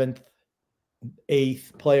 11th,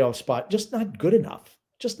 8th playoff spot. Just not good enough.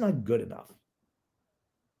 Just not good enough.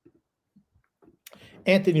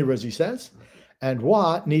 Anthony Rizzi says, and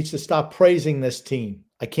Watt needs to stop praising this team.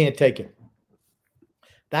 I can't take it.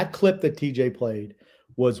 That clip that TJ played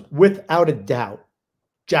was without a doubt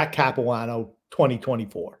Jack Capuano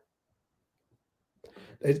 2024.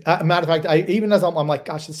 As a matter of fact, even as I'm like,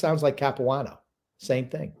 gosh, this sounds like Capuano. Same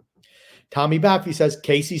thing. Tommy Baffy says,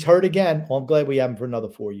 Casey's hurt again. Well, I'm glad we have him for another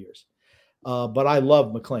 4 years. But I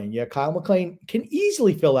love McLean. Yeah, Kyle McLean can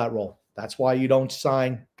easily fill that role. That's why you don't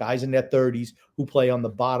sign guys in their 30s who play on the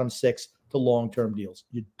bottom 6 to long-term deals.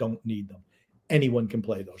 You don't need them. Anyone can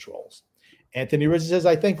play those roles. Anthony Rizzi says,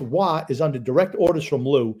 I think Watt is under direct orders from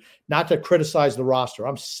Lou not to criticize the roster.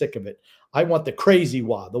 I'm sick of it. I want the crazy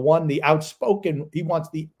Watt, the outspoken. He wants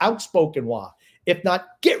the outspoken Watt. If not,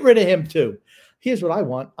 get rid of him too. Here's what I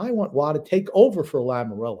want. I want Watt to take over for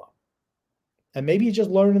Lamoriello. And maybe he's just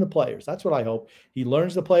learning the players. That's what I hope. He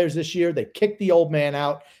learns the players this year. They kick the old man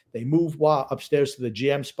out. They move Watt upstairs to the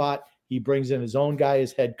GM spot. He brings in his own guy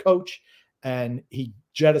as head coach, and he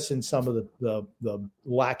jettisons some of the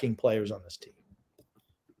lacking players on this team.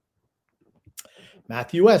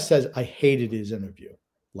 Matthew S. says, I hated his interview.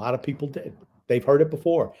 A lot of people did. They've heard it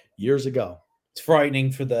before, years ago. It's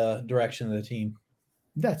frightening for the direction of the team.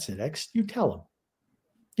 That's it, X. You tell him.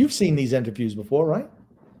 You've seen these interviews before, right?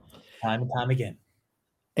 Time and time again.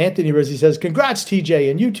 Anthony Rizzi says, congrats, TJ,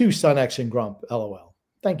 and you too, Son X and Grump. LOL.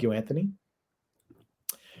 Thank you, Anthony.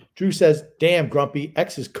 Drew says, damn, Grumpy,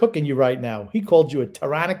 X is cooking you right now. He called you a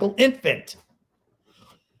tyrannical infant.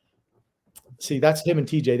 See, that's him and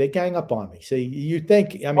TJ. They gang up on me. See, you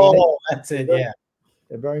think, I mean. Oh, that's it, yeah.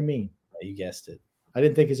 They're very mean. Yeah, you guessed it. I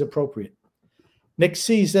didn't think it's appropriate. Nick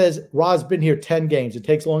C says, Rod's been here 10 games. It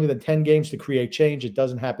takes longer than 10 games to create change. It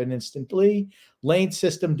doesn't happen instantly. Lane's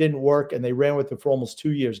system didn't work, and they ran with it for almost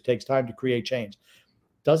 2 years. It takes time to create change.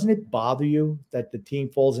 Doesn't it bother you that the team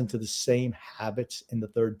falls into the same habits in the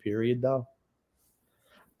third period, though?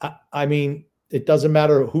 I mean, it doesn't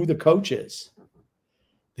matter who the coach is.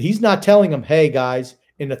 He's not telling them, hey, guys,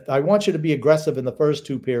 I want you to be aggressive in the first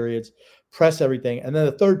 2 periods, press everything, and then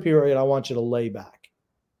the third period, I want you to lay back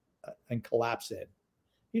and collapse in.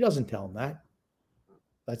 He doesn't tell them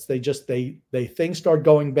that. They things start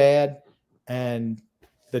going bad, and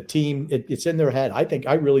the team, it's in their head.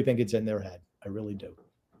 I really think it's in their head. I really do.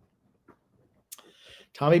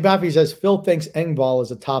 Tommy Baffy says, Phil thinks Engvall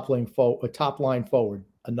is a top line forward.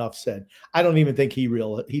 Enough said. I don't even think he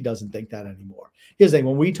doesn't think that anymore. Here's the thing.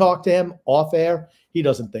 When we talk to him off air, he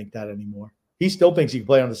doesn't think that anymore. He still thinks he can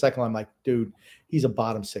play on the second line. I'm like, dude, he's a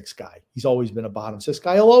bottom 6 guy. He's always been a bottom 6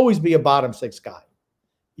 guy. He'll always be a bottom 6 guy.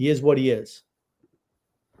 He is what he is.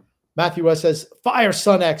 Matthew West says, fire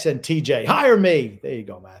Son X and TJ. Hire me. There you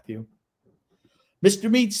go, Matthew.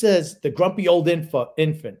 Mr. Meat says, the grumpy old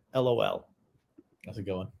infant. LOL. How's it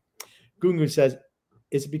going? Gungun says,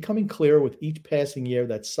 is it becoming clearer with each passing year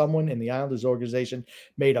that someone in the Islanders organization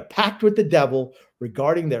made a pact with the devil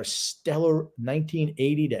regarding their stellar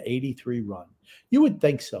 1980 to 83 run? You would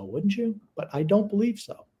think so, wouldn't you? But I don't believe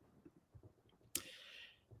so.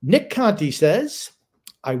 Nick Conti says,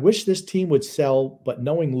 I wish this team would sell, but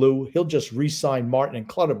knowing Lou, he'll just re-sign Martin and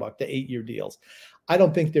Clutterbuck to 8-year deals. I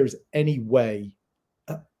don't think there's any way.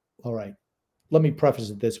 All right, let me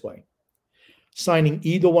preface it this way. Signing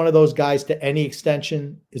either one of those guys to any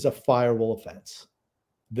extension is a fireable offense.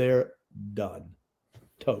 they're done.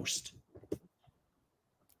 Toast.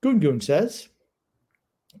 Goon says,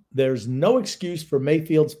 there's no excuse for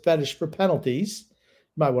Mayfield's fetish for penalties. You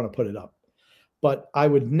might want to put it up. But I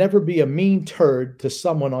would never be a mean turd to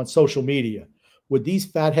someone on social media. Would these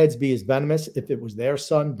fatheads be as venomous if it was their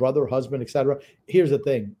son, brother, husband, etc.? Here's the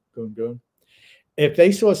thing, Goon. If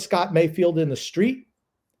they saw Scott Mayfield in the street,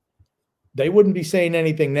 they wouldn't be saying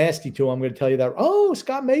anything nasty to him. I'm going to tell you that. Oh,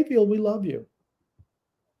 Scott Mayfield, we love you.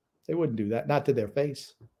 They wouldn't do that. Not to their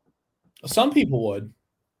face. Some people would.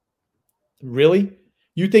 Really?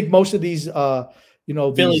 You think most of these, Philly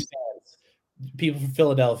fans, people from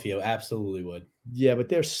Philadelphia absolutely would. Yeah, but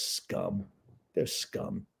they're scum. They're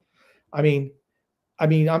scum. I mean,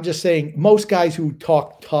 I'm just saying, most guys who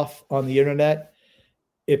talk tough on the internet,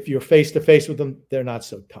 if you're face to face with them, they're not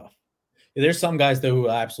so tough. There's some guys though who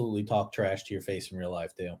absolutely talk trash to your face in real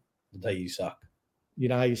life too. They'll tell you suck. You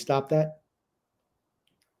know how you stop that?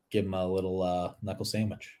 Give them a little knuckle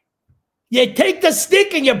sandwich. You take the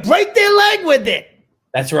stick and you break their leg with it.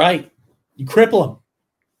 That's right. You cripple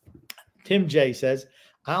them. Tim J says,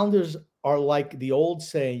 Islanders are like the old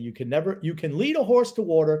saying, you can lead a horse to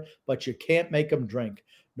water, but you can't make him drink.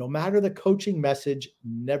 No matter the coaching message,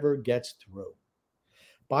 never gets through.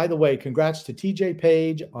 By the way, congrats to TJ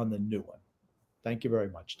Page on the new one. Thank you very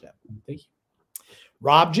much, Tim. Thank you.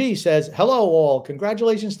 Rob G says, hello all.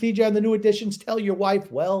 Congratulations, TJ, on the new additions. Tell your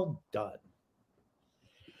wife, well done.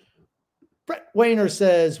 Brett Wayner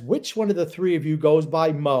says, which one of the three of you goes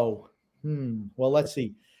by Mo? Well, let's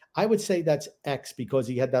see. I would say that's X because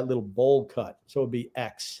he had that little bowl cut. So it would be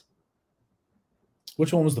X.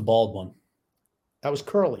 Which one was the bald one? That was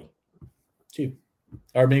Curly. Two.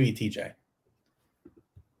 Or maybe TJ.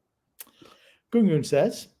 Gungun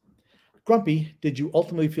says, Grumpy, did you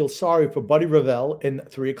ultimately feel sorry for Buddy Revell in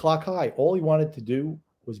 3 O'Clock High? All he wanted to do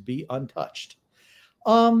was be untouched.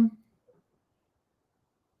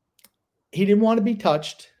 He didn't want to be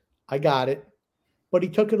touched. I got it. But he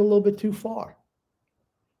took it a little bit too far.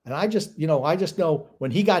 And I just know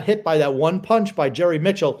when he got hit by that one punch by Jerry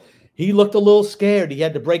Mitchell, he looked a little scared. He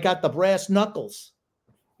had to break out the brass knuckles.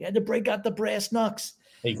 He couldn't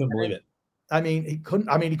believe it. He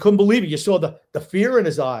couldn't believe it. You saw the fear in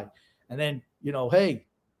his eye. And then, hey,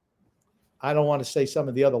 I don't want to say some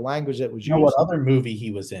of the other language that was used. You know what other movie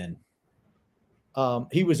he was in?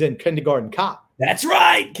 He was in Kindergarten Cop. That's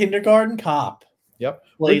right. Kindergarten Cop. Yep.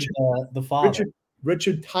 Played the father.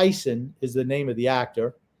 Richard Tyson is the name of the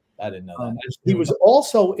actor. I didn't know that. He was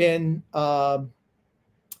also in, I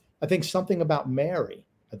think, Something About Mary.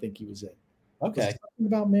 I think he was in. Okay. Something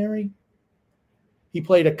About Mary. He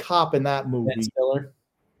played a cop in that movie. Ben Stiller.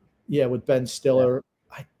 Yeah, with Ben Stiller.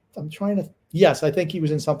 Yeah. I'm trying to. Yes, I think he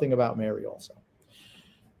was in Something About Mary also.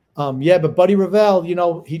 But Buddy Revell,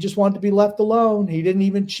 he just wanted to be left alone. He didn't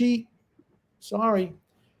even cheat. Sorry.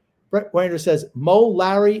 Brett Wayner says, Mo,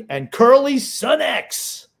 Larry, and Curly's son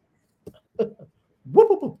X. Whoop,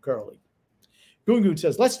 whoop, whoop, Curly. Goon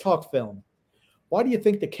says, let's talk film. Why do you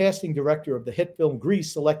think the casting director of the hit film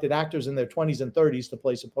Grease selected actors in their 20s and 30s to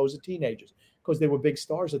play supposed teenagers? Because they were big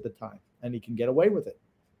stars at the time, and he can get away with it.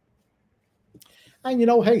 And,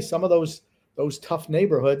 hey, some of those tough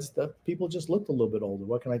neighborhoods, the people just looked a little bit older.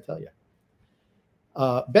 What can I tell you?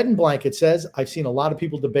 Bed and Blanket says, I've seen a lot of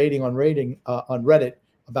people debating on Reddit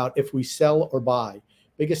about if we sell or buy.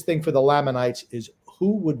 Biggest thing for the Lamanites is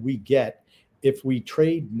who would we get if we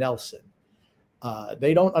trade Nelson?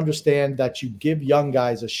 They don't understand that you give young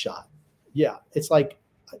guys a shot. Yeah, it's like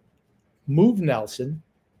move Nelson,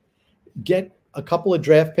 get a couple of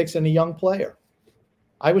draft picks and a young player.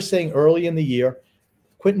 I was saying early in the year,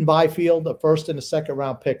 Quentin Byfield, a first and a second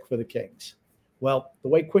round pick for the Kings. Well, the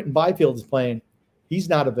way Quentin Byfield is playing, he's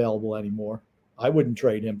not available anymore. I wouldn't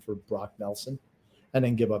trade him for Brock Nelson and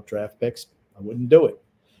then give up draft picks. I wouldn't do it.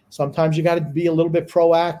 Sometimes you got to be a little bit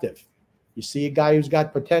proactive. You see a guy who's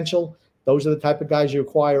got potential, those are the type of guys you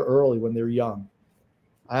acquire early when they're young.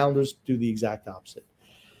 Islanders do the exact opposite.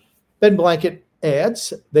 Ben Blanket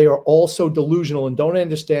adds, they are also delusional and don't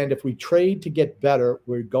understand if we trade to get better,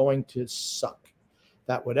 we're going to suck.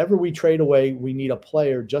 That whatever we trade away, we need a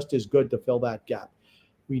player just as good to fill that gap.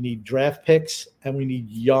 We need draft picks and we need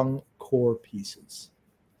young core pieces.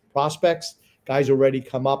 Prospects, guys already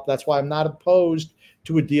come up. That's why I'm not opposed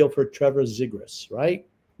to a deal for Trevor Zegras, right?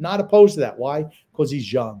 Not opposed to that. Why? Because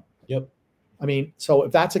he's young. Yep. So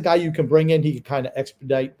if that's a guy you can bring in, he can kind of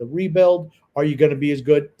expedite the rebuild. Are you going to be as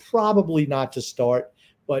good? Probably not to start,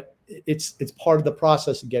 but it's part of the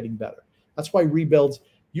process of getting better. That's why rebuilds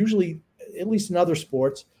usually, at least in other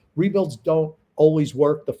sports, rebuilds don't always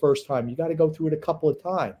work the first time. You got to go through it a couple of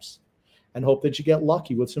times and hope that you get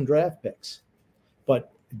lucky with some draft picks.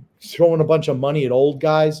 But throwing a bunch of money at old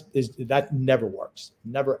guys that never works.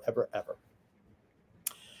 Never, ever, ever.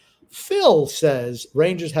 Phil says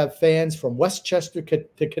Rangers have fans from Westchester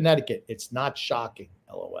to Connecticut. It's not shocking.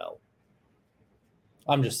 LOL.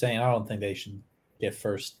 I'm just saying, I don't think they should get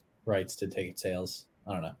first rights to ticket sales.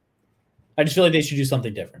 I don't know. I just feel like they should do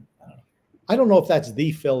something different. I don't know if that's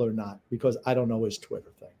the Phil or not because I don't know his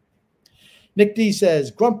Twitter thing. Nick D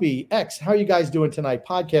says, Grumpy X, how are you guys doing tonight?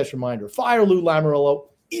 Podcast reminder. Fire Lou Lamoriello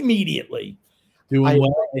immediately. Doing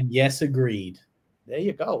well, and yes, agreed. There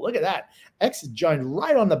you go. Look at that. X is joined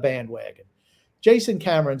right on the bandwagon. Jason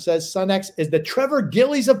Cameron says, Son X is the Trevor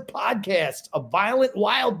Gillies of podcasts, a violent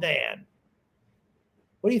wild man.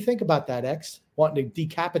 What do you think about that, X? Wanting to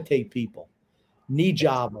decapitate people. Knee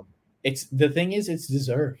job them. It's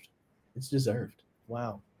deserved. It's deserved.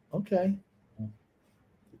 Wow. Okay.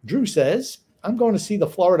 Drew says, I'm going to see the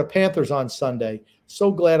Florida Panthers on Sunday.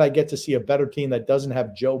 So glad I get to see a better team that doesn't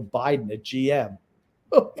have Joe Biden at GM.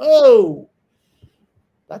 Oh,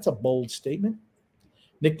 that's a bold statement.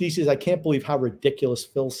 Nick D says, I can't believe how ridiculous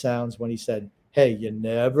Phil sounds when he said, hey, you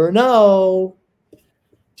never know.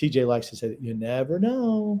 TJ likes to say that you never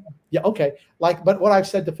know. Yeah, okay. But what I've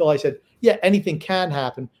said to Phil, I said, yeah, anything can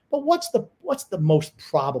happen. But what's the most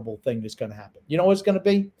probable thing that's going to happen? You know what it's going to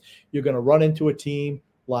be? You're going to run into a team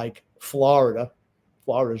like Florida.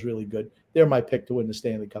 Florida's really good. They're my pick to win the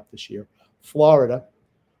Stanley Cup this year. Florida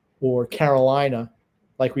or Carolina,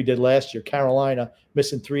 like we did last year. Carolina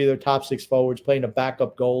missing 3 of their top 6 forwards, playing a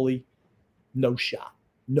backup goalie. No shot.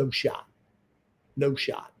 No shot. No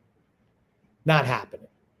shot. Not happening.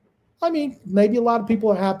 I mean, maybe a lot of people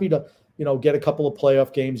are happy to, get a couple of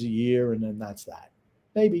playoff games a year, and then that's that.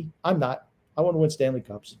 Maybe. I'm not. I want to win Stanley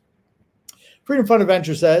Cups. Freedom Fund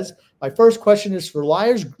Adventure says, my first question is for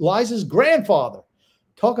Liza's grandfather.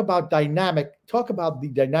 Talk about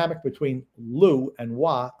the dynamic between Lou and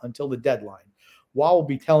Wah until the deadline. Wah will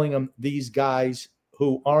be telling him these guys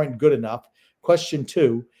who aren't good enough. Question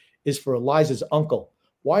 2 is for Liza's uncle.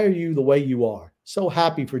 Why are you the way you are? So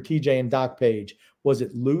happy for TJ and Doc Page. Was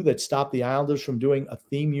it Lou that stopped the Islanders from doing a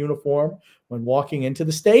theme uniform when walking into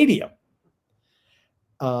the stadium?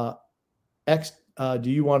 X,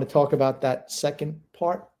 do you want to talk about that second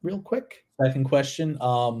part real quick? Second question.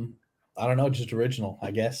 I don't know, just original,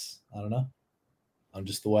 I guess. I don't know. I'm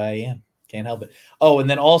just the way I am. Can't help it. Oh, and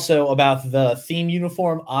then also about the theme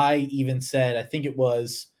uniform, I even said, I think it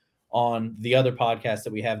was on the other podcast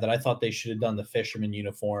that we have, that I thought they should have done the fisherman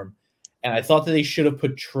uniform. And I thought that they should have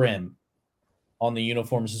put trim on the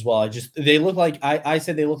uniforms as well. They look like, I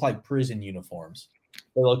said they look like prison uniforms.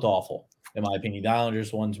 They looked awful, in my opinion. The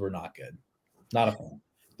Islanders ones were not good. Not a fan.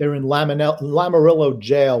 They're in Lamoriello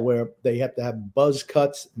jail where they have to have buzz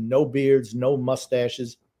cuts, no beards, no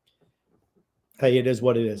mustaches. Hey, it is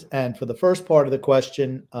what it is. And for the first part of the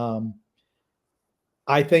question,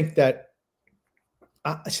 I think that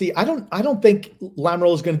I don't think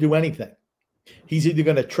Lamoriello is going to do anything. He's either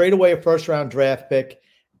going to trade away a first-round draft pick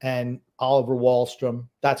and Oliver Wahlstrom.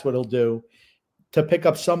 That's what he'll do to pick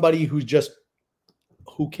up somebody who's just,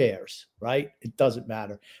 who cares, right? It doesn't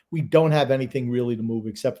matter. We don't have anything really to move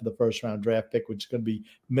except for the first-round draft pick, which is going to be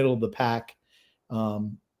middle of the pack.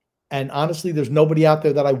 And honestly, there's nobody out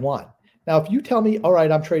there that I want. Now, if you tell me, all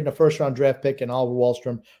right, I'm trading a first-round draft pick and Oliver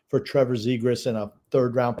Wahlstrom for Trevor Zegras and a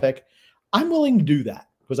third-round pick, I'm willing to do that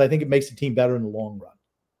because I think it makes the team better in the long run.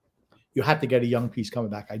 You have to get a young piece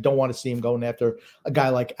coming back. I don't want to see him going after a guy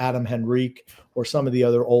like Adam Henrique or some of the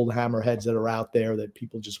other old hammerheads that are out there that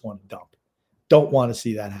people just want to dump. Don't want to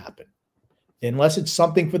see that happen. Unless it's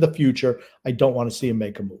something for the future, I don't want to see him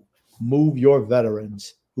make a move. Move your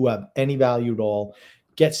veterans who have any value at all.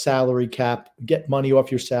 Get salary cap, get money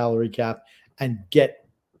off your salary cap, and get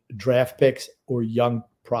draft picks or young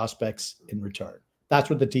prospects in return. That's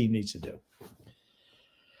what the team needs to do.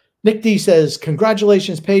 Nick D says,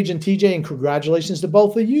 congratulations, Paige and TJ, and congratulations to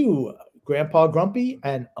both of you, Grandpa Grumpy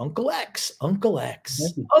and Uncle X. Uncle X.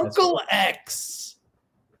 Uncle X.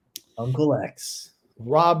 Uncle X.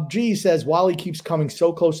 Rob G says, Wally keeps coming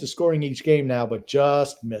so close to scoring each game now, but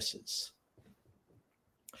just misses.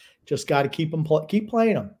 Just got to keep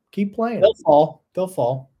playing them. Keep playing them. They'll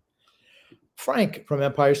fall. Frank from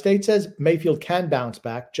Empire State says, Mayfield can bounce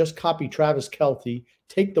back. Just copy Travis Kelce.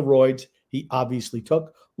 Take the roids he obviously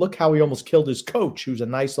took. Look how he almost killed his coach, who's a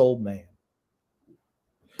nice old man.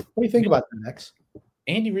 What do you think about that, X?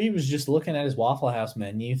 Andy Reid was just looking at his Waffle House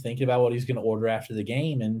menu, thinking about what he's going to order after the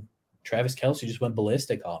game, and Travis Kelce just went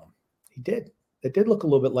ballistic on him. He did. It did look a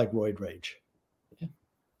little bit like roid rage.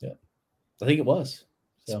 Yeah. I think it was.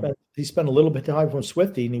 So. He spent a little bit of time from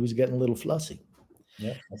Swifty, and he was getting a little flussy.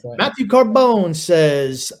 Yeah, that's right. Matthew Carbone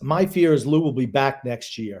says, my fear is Lou will be back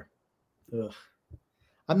next year. Ugh.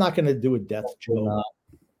 I'm not going to do a death joke.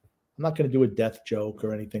 I'm not going to do a death joke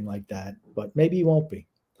or anything like that, but maybe he won't be.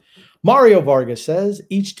 Mario Vargas says,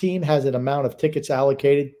 each team has an amount of tickets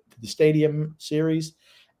allocated to the stadium series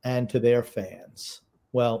and to their fans.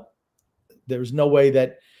 Well, there's no way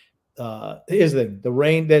that here's the thing. The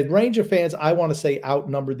Ranger fans, I want to say,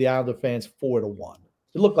 outnumbered the Islander fans 4-1.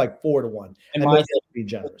 It looked like 4-1. And my be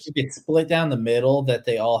generous. If it's split down the middle, that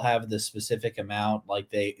they all have the specific amount, like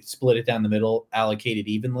they split it down the middle, allocated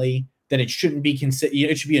evenly, then it shouldn't be considered.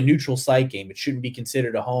 It should be a neutral site game. It shouldn't be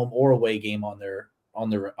considered a home or away game on their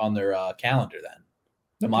calendar. Then,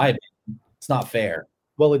 in my opinion, it's not fair.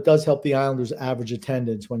 Well, it does help the Islanders' average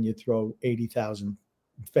attendance when you throw 80,000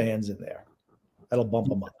 fans in there. That'll bump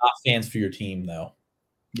them up. Not fans for your team, though.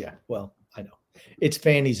 Yeah, well, I know. It's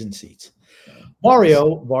fannies and seats.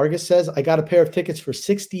 Mario Vargas says, I got a pair of tickets for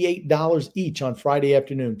 $68 each on Friday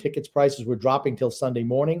afternoon. Tickets prices were dropping till Sunday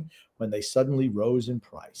morning when they suddenly rose in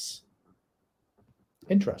price.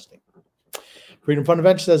 Interesting. Freedom Fund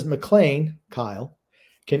Adventure says, McLean, Kyle,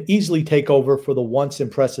 can easily take over for the once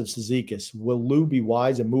impressive Cizikas. Will Lou be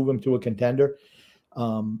wise and move him to a contender?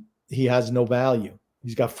 He has no value.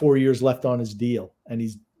 He's got 4 years left on his deal, and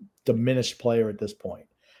he's a diminished player at this point.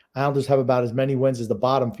 Islanders have about as many wins as the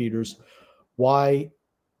bottom feeders. Why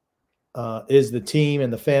is the team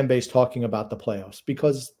and the fan base talking about the playoffs?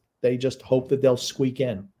 Because they just hope that they'll squeak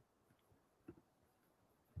in.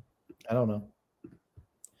 I don't know.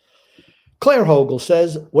 Claire Hogle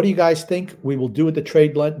says, what do you guys think we will do at the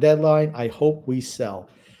trade deadline? I hope we sell.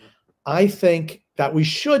 I think that we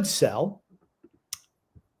should sell.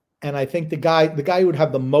 And I think the guy who would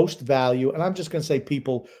have the most value, and I'm just going to say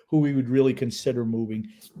people who we would really consider moving,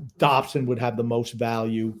 Dobson would have the most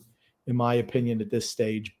value, in my opinion, at this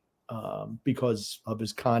stage because of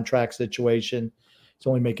his contract situation. He's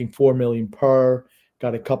only making $4 million per,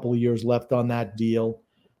 got a couple of years left on that deal.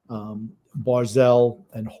 Barzell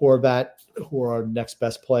and Horvat, who are our next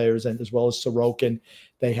best players, and as well as Sorokin,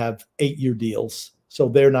 they have 8-year deals. So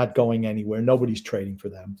they're not going anywhere. Nobody's trading for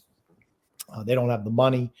them. They don't have the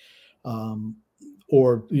money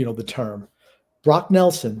or, the term. Brock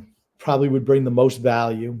Nelson probably would bring the most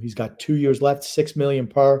value. He's got 2 years left, $6 million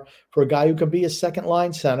per, for a guy who could be a second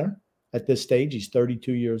line center at this stage. He's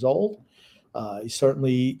 32 years old. He's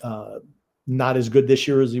certainly not as good this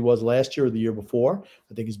year as he was last year or the year before.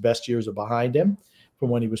 I think his best years are behind him from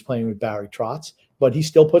when he was playing with Barry Trotz, but he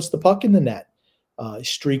still puts the puck in the net.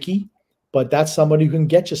 Streaky, but that's somebody who can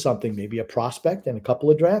get you something, maybe a prospect and a couple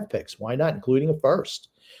of draft picks. Why not, including a first?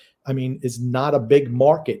 I mean, it's not a big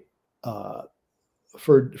market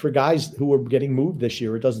for guys who are getting moved this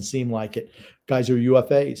year. It doesn't seem like it. Guys who are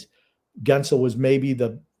UFAs. Gensel was maybe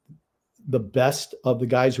the best of the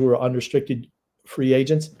guys who are unrestricted free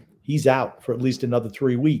agents. He's out for at least another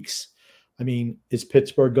 3 weeks. I mean, is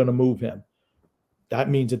Pittsburgh going to move him? That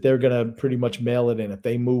means that they're going to pretty much mail it in. If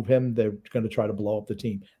they move him, they're going to try to blow up the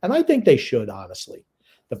team. And I think they should, honestly.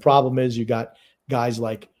 The problem is you got guys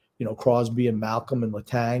like, Crosby and Malcolm and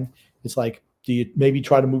Letang. It's like, do you maybe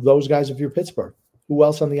try to move those guys if you're Pittsburgh? Who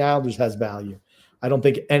else on the Islanders has value? I don't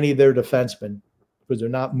think any of their defensemen, because they're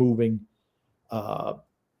not moving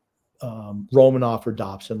Romanoff or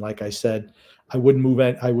Dobson. Like I said, I would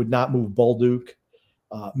not move Bolduc.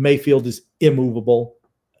 Mayfield is immovable.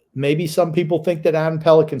 Maybe some people think that Adam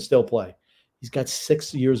Pelech can still play. He's got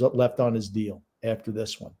 6 years left on his deal after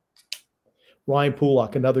this one. Ryan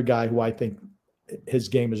Pulock, another guy who I think his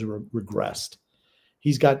game has regressed.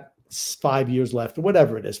 He's got 5 years left, or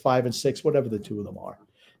whatever it is, 5 and 6, whatever the two of them are.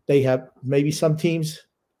 They have, maybe some teams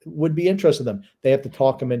would be interested in them. They have to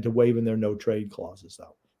talk them into waiving their no trade clauses,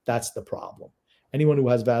 though. That's the problem. Anyone who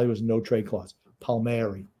has value has no trade clause.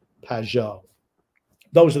 Palmieri, Pajot.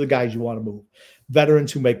 Those are the guys you want to move.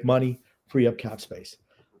 Veterans who make money, free up cap space.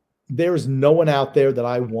 There is no one out there that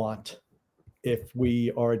I want if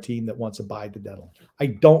we are a team that wants to buy the deadline. I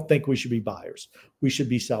don't think we should be buyers. We should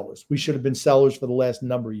be sellers. We should have been sellers for the last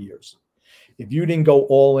number of years. If you didn't go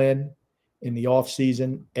all in the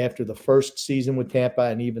offseason after the first season with Tampa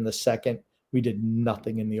and even the second, we did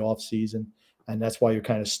nothing in the offseason, and that's why you're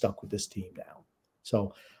kind of stuck with this team now.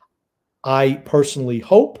 So I personally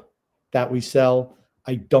hope that we sell.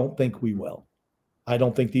 I don't think we will. I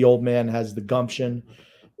don't think the old man has the gumption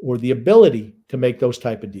or the ability to make those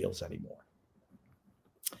type of deals anymore.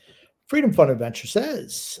 Freedom Fund Adventure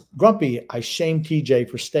says, Grumpy, I shame TJ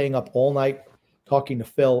for staying up all night talking to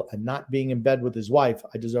Phil and not being in bed with his wife.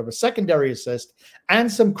 I deserve a secondary assist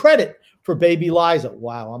and some credit for baby Liza.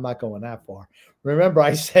 Wow, I'm not going that far. Remember,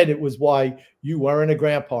 I said it was why you weren't a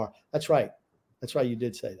grandpa. That's right. That's right. You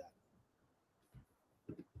did say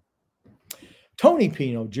that. Tony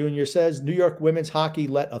Pino Jr. says New York women's hockey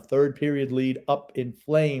let a third period lead up in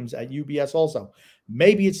flames at UBS also.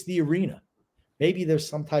 Maybe it's the arena. Maybe there's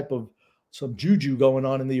some juju going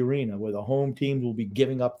on in the arena where the home team will be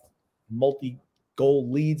giving up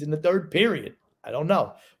multi-goal leads in the third period. I don't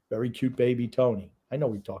know. Very cute baby Tony. I know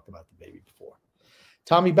we talked about the baby before.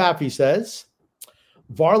 Tommy Baffy says,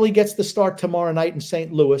 Varley gets the start tomorrow night in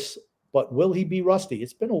St. Louis, but will he be rusty?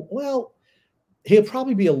 He'll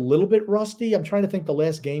probably be a little bit rusty. I'm trying to think the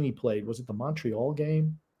last game he played. Was it the Montreal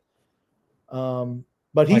game?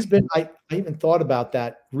 But he's been – I even thought about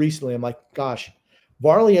that recently. I'm like, gosh,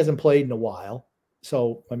 Varley hasn't played in a while.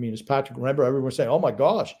 So, I mean, as Patrick, remember everyone was saying, oh, my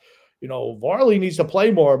gosh, Varley needs to play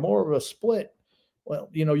more of a split. Well,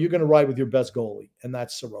 you're going to ride with your best goalie, and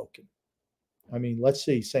that's Sorokin. I mean, let's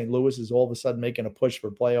see. St. Louis is all of a sudden making a push for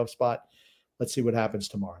a playoff spot. Let's see what happens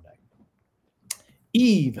tomorrow night.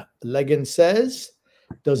 Eve Legan says,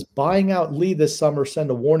 does buying out Lee this summer send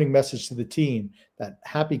a warning message to the team that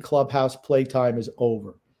happy clubhouse playtime is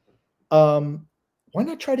over? Why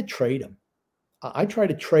not try to trade him? I try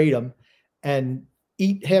to trade him and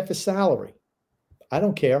eat half his salary. I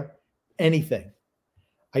don't care. Anything.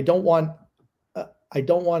 I don't want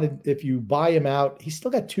it. If you buy him out, he's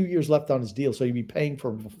still got 2 years left on his deal, so you'd be paying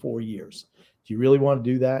for him for 4 years. Do you really want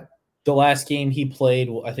to do that? The last game he played,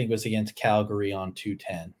 I think, was against Calgary on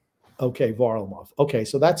 2-10. Okay, Varlamov. Okay,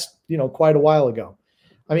 so that's, quite a while ago.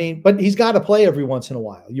 I mean, but he's got to play every once in a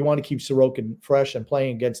while. You want to keep Sorokin fresh and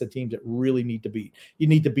playing against the teams that really need to beat. You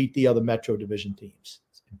need to beat the other Metro Division teams.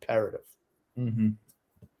 It's imperative. Mm-hmm.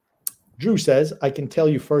 Drew says, I can tell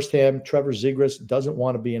you firsthand, Trevor Zegras doesn't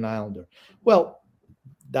want to be an Islander. Well,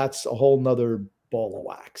 that's a whole nother ball of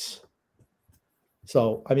wax.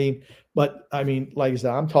 So, like I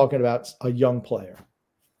said, I'm talking about a young player.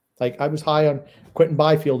 Like I was high on Quentin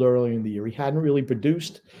Byfield earlier in the year. He hadn't really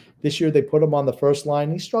produced. This year they put him on the first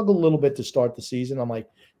line. He struggled a little bit to start the season. I'm like,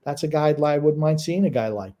 that's a guy I wouldn't mind seeing a guy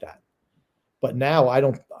like that. But now I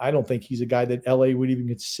don't think he's a guy that LA would even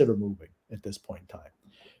consider moving at this point in time.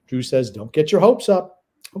 Drew says, don't get your hopes up.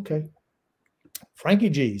 Okay. Frankie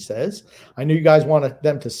G says, I knew you guys wanted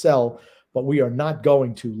them to sell, but we are not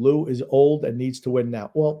going to. Lou is old and needs to win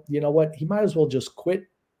now. Well, you know what? He might as well just quit.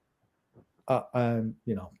 I'll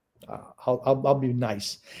be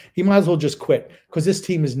nice. He might as well just quit because this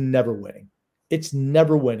team is never winning. It's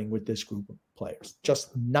never winning with this group of players.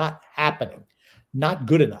 Just not happening. Not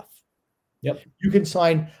good enough. Yep. You can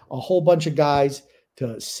sign a whole bunch of guys to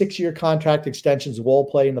 6-year contract extensions of all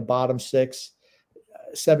play in the bottom 6,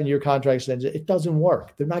 7-year contract extensions. It doesn't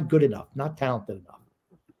work. They're not good enough, not talented enough.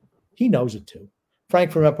 He knows it too.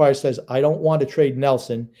 Frank from Empire says, I don't want to trade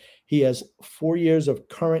Nelson. He has 4 years of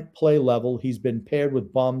current play level. He's been paired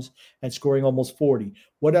with bums and scoring almost 40.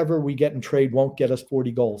 Whatever we get in trade won't get us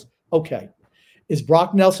 40 goals. Okay. Is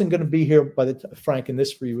Brock Nelson going to be here Frank, and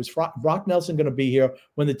this for you, is Brock Nelson going to be here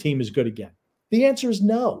when the team is good again? The answer is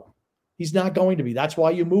no. He's not going to be. That's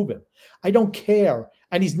why you move him. I don't care.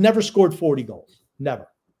 And he's never scored 40 goals. Never.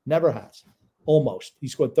 Never has. Almost. He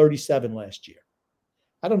scored 37 last year.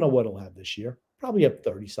 I don't know what he'll have this year. Probably up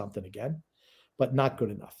 30-something again, but not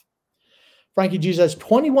good enough. Frankie G says,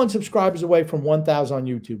 21 subscribers away from 1,000 on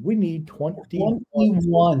YouTube. We need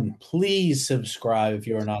 21. Please subscribe if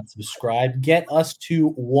you are not subscribed. Get us to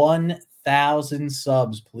 1,000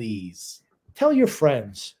 subs, please. Tell your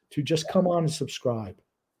friends to just come on and subscribe.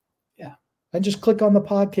 Yeah. And just click on the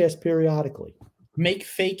podcast periodically. Make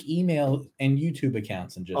fake email and YouTube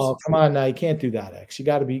accounts and just. Oh, come on now. You can't do that, X. You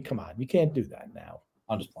got to be, come on. You can't do that now.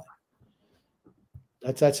 I'm just playing.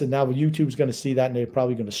 That's it. Now YouTube's going to see that, and they're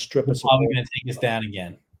probably going to strip us. Probably going to take us down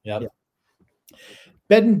again. Yep. Yeah.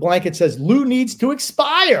 Bed and Blanket says Lou needs to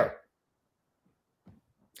expire.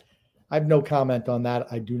 I have no comment on that.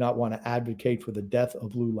 I do not want to advocate for the death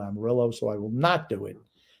of Lou Lamoriello, so I will not do it.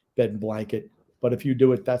 Bed and Blanket. But if you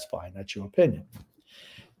do it, that's fine. That's your opinion.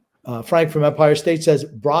 Frank from Empire State says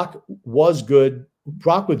Brock was good.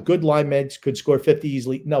 Brock with good linemen could score 50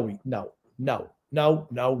 easily. No.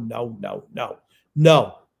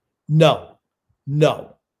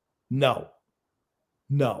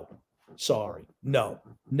 Sorry. No,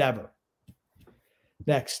 never.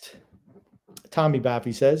 Next. Tommy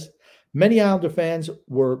Baffy says, many Islander fans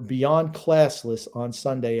were beyond classless on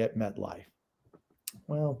Sunday at MetLife.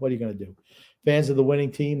 Well, what are you going to do? Fans of the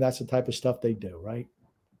winning team, that's the type of stuff they do, right?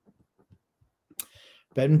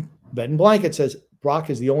 Ben Blanket says, Brock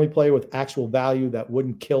is the only player with actual value that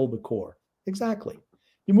wouldn't kill the core. Exactly.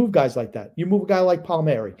 You move guys like that. You move a guy like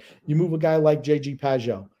Palmieri. You move a guy like J.G.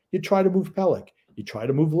 Pajot. You try to move Pelech. You try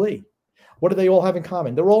to move Lee. What do they all have in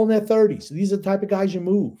common? They're all in their 30s. These are the type of guys you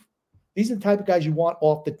move. These are the type of guys you want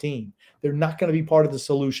off the team. They're not going to be part of the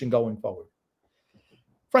solution going forward.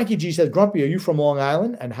 Frankie G says, Grumpy, are you from Long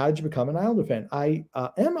Island? And how did you become an Islander fan? I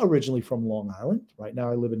am originally from Long Island. Right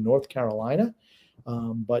now I live in North Carolina.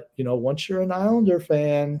 But, once you're an Islander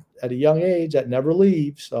fan at a young age, that never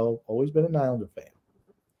leaves. So always been an Islander fan.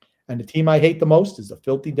 And the team I hate the most is the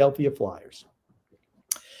Philadelphia Flyers.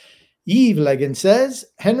 Eve Leggin says,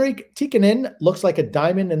 Henrik Tikkanen looks like a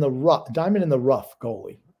diamond in the rough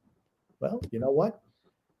goalie. Well, you know what?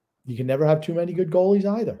 You can never have too many good goalies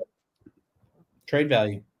either. Trade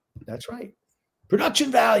value. That's right.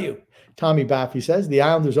 Production value. Tommy Baffy says, the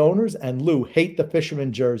Islanders owners and Lou hate the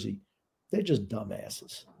fisherman jersey. They're just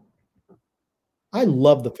dumbasses. I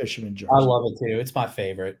love the fisherman jersey. I love it too. It's my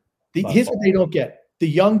favorite. Here's what they don't get. The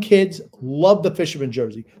young kids love the fisherman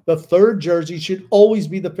jersey. The third jersey should always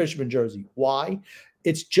be the fisherman jersey. Why?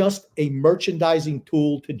 It's just a merchandising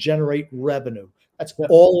tool to generate revenue. That's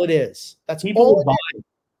all it is. That's all it is.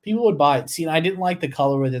 People would buy it. See, I didn't like the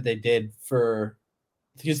colorway that they did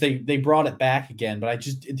because they brought it back again, but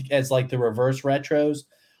as like the reverse retros,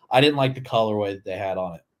 I didn't like the colorway that they had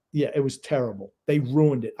on it. Yeah, it was terrible. They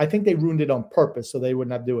ruined it. I think they ruined it on purpose so they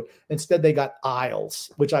wouldn't have to do it. Instead, they got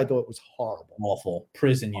aisles, which I thought was horrible. Awful.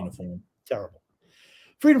 Prison uniform. Terrible.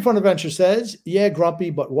 Freedom Fund Adventure says, yeah, Grumpy,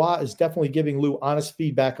 but Wah is definitely giving Lou honest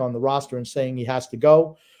feedback on the roster and saying he has to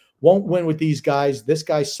go. Won't win with these guys. This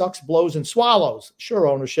guy sucks, blows, and swallows. Sure,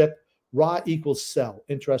 ownership. Raw equals sell.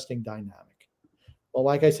 Interesting dynamic. Well,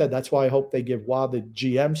 like I said, that's why I hope they give Wah the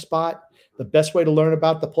GM spot. The best way to learn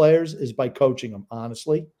about the players is by coaching them,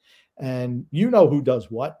 honestly. And you know who does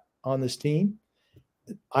what on this team.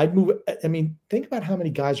 Think about how many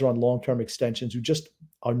guys are on long-term extensions who just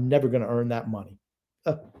are never going to earn that money.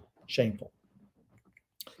 Shameful.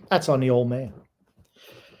 That's on the old man.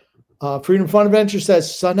 Freedom Fun Adventure says,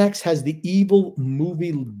 SunX has the evil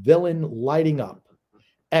movie villain lighting up.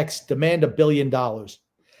 X, demand $1 billion.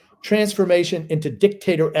 Transformation into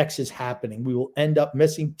Dictator X is happening. We will end up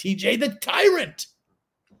missing TJ the Tyrant.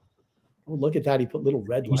 Oh, look at that. He put little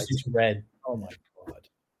red lights. He's red. Oh, my God.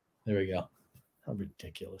 There we go. How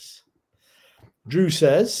ridiculous. Drew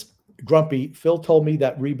says, Grumpy, Phil told me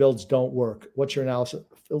that rebuilds don't work. What's your analysis?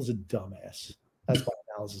 Phil's a dumbass. That's my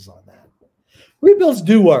analysis on that. Rebuilds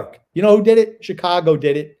do work. You know who did it? Chicago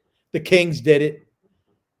did it. The Kings did it.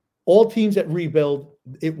 All teams that rebuild,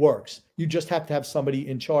 it works. You just have to have somebody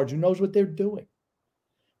in charge who knows what they're doing.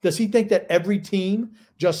 Does he think that every team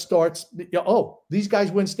just starts, these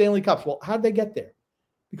guys win Stanley Cups? Well, how'd they get there?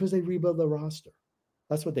 Because they rebuild their roster.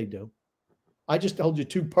 That's what they do. I just told you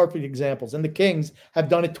two perfect examples. And the Kings have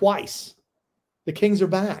done it twice. The Kings are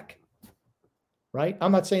back. Right?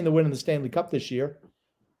 I'm not saying they're winning the Stanley Cup this year.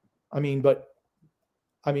 But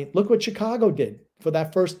look what Chicago did for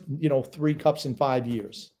that first, 3 cups in 5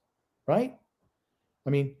 years. Right?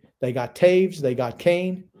 They got Taves, they got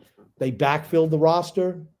Kane, they backfilled the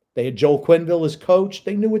roster. They had Joel Quenneville as coach.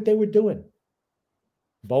 They knew what they were doing.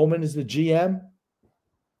 Bowman is the GM.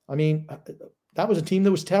 That was a team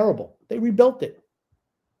that was terrible. They rebuilt it.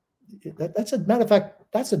 That's a matter of fact,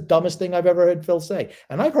 that's the dumbest thing I've ever heard Phil say.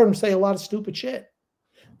 And I've heard him say a lot of stupid shit.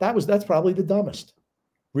 That's probably the dumbest.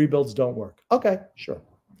 Rebuilds don't work. Okay, sure.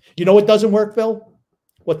 You know what doesn't work, Phil?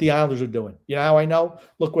 What the Islanders are doing. You know how I know?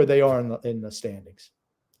 Look where they are in the standings.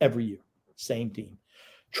 Every year. Same team.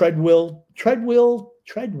 Treadwheel.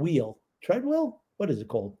 What is it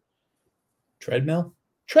called? Treadmill?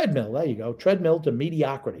 Treadmill. There you go. Treadmill to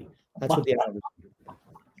mediocrity. That's what the Islanders do.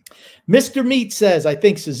 Mr. Meat says, I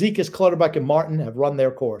think Cizikas, Clutterbuck, and Martin have run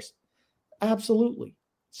their course. Absolutely.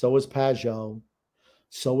 So is Pajot.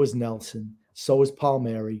 So is Nelson. So is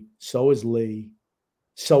Palmieri. So is Lee.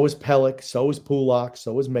 So is Pellick. So is Pulak.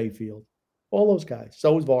 So is Mayfield. All those guys.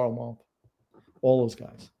 So is Varlamov. All those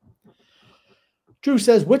guys. Drew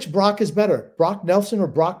says, which Brock is better, Brock Nelson or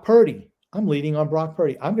Brock Purdy? I'm leading on Brock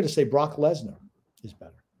Purdy. I'm going to say Brock Lesnar is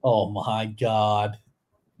better. Oh, my God.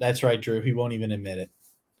 That's right, Drew. He won't even admit it.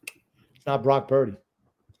 It's not Brock Purdy.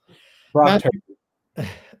 Matthew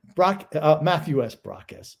S.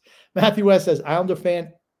 Matthew S. says, Islander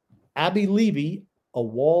fan Abby Levy, a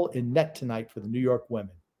wall in net tonight for the New York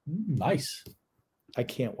women. Nice. I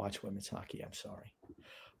can't watch women's hockey. I'm sorry.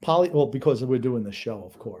 Because we're doing the show,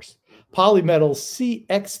 of course. Polymetal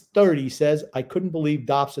CX30 says, I couldn't believe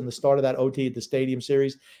Dobson, the start of that OT at the Stadium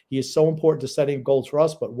Series. He is so important to setting goals for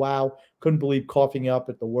us, but wow, couldn't believe coughing up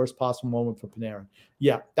at the worst possible moment for Panarin.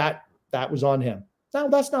 Yeah, that was on him. Now,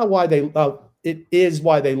 that's not why it is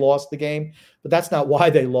why they lost the game, but that's not why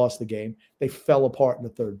they lost the game. They fell apart in the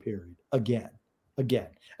third period again.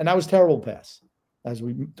 And that was terrible pass. as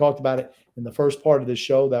we talked about it in the first part of the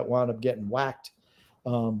show that wound up getting whacked.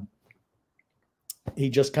 He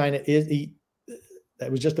just kind of is.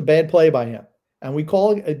 That was just a bad play by him. And we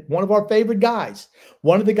call it one of our favorite guys.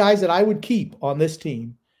 One of the guys that I would keep on this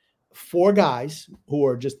team, 4 guys who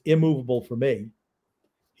are just immovable for me.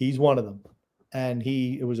 He's one of them. And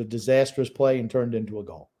it was a disastrous play and turned into a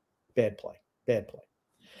goal. Bad play.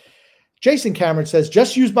 Jason Cameron says,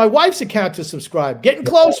 just use my wife's account to subscribe. Getting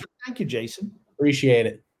closer. Thank you, Jason. Appreciate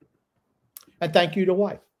it. And thank you to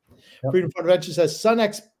wife. Yep. Freedom Fund Adventure says,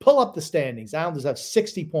 SunX, pull up the standings. Islanders have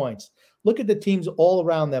 60 points. Look at the teams all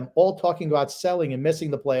around them, all talking about selling and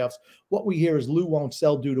missing the playoffs. What we hear is Lou won't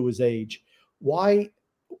sell due to his age. Why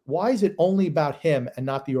is it only about him and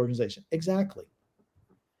not the organization? Exactly.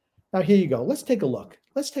 Now, here you go. Let's take a look.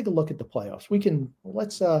 Let's take a look at the playoffs.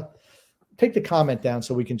 Let's take the comment down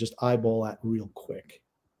so we can just eyeball that real quick.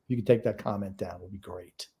 You can take that comment down. It would be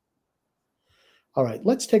great. All right,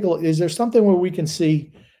 let's take a look. Is there something where we can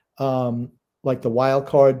see like the wild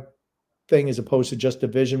card thing as opposed to just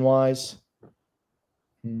division-wise?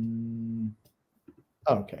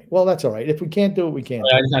 Okay, well, that's all right. If we can't do it, we can't.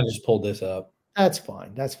 I just pulled this up. That's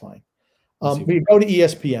fine. We go to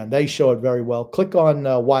ESPN. They show it very well. Click on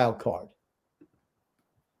wild card.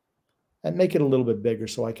 And make it a little bit bigger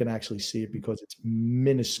so I can actually see it because it's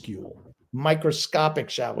minuscule.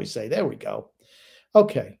 Microscopic, shall we say. There we go.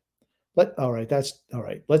 Okay. All right. That's all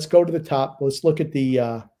right. Let's go to the top. Let's look at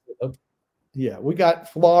the we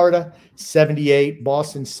got Florida 78,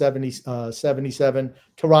 Boston 77,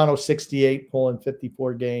 Toronto 68, pulling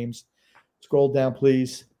 54 games. Scroll down,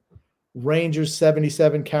 please. Rangers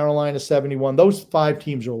 77, Carolina 71. Those 5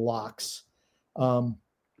 teams are locks.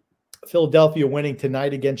 Philadelphia winning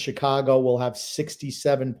tonight against Chicago will have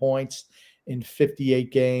 67 points in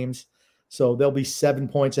 58 games. So they'll be 7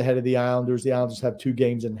 points ahead of the Islanders. The Islanders have 2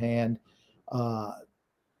 games in hand.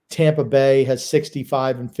 Tampa Bay has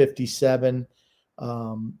 65 and 57.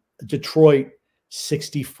 Detroit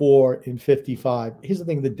 64 and 55. Here's the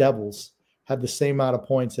thing. The Devils have the same amount of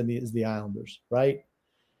points as the Islanders, right?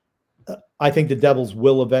 I think the Devils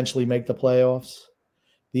will eventually make the playoffs.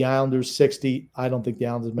 The Islanders 60. I don't think the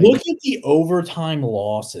Islanders make. Look at the overtime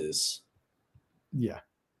losses. Yeah,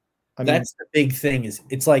 that's the big thing. Is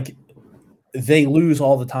it's like they lose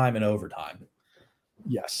all the time in overtime.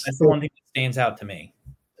 Yes, that's the one thing that stands out to me.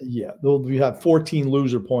 Yeah, we have 14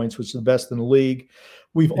 loser points, which is the best in the league.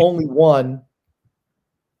 We've only won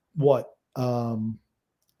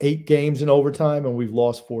 8 games in overtime, and we've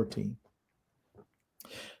lost 14.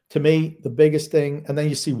 To me, the biggest thing, and then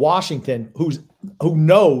you see Washington, who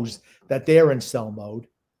knows that they're in sell mode,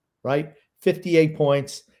 right? 58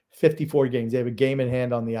 points, 54 games. They have a game in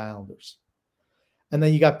hand on the Islanders. And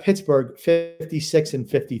then you got Pittsburgh, 56 and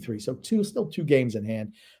 53. So still 2 games in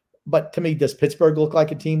hand. But to me, does Pittsburgh look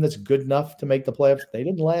like a team that's good enough to make the playoffs? They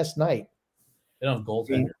didn't last night. They don't have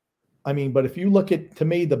goaltender. But if you look at, to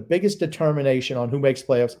me, the biggest determination on who makes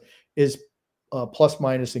playoffs is plus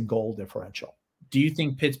minus in goal differential. Do you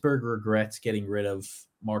think Pittsburgh regrets getting rid of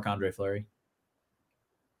Marc-Andre Fleury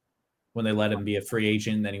when they let him be a free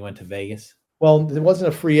agent and then he went to Vegas? Well, it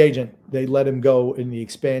wasn't a free agent. They let him go in the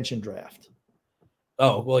expansion draft.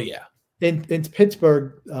 Oh, well, yeah. In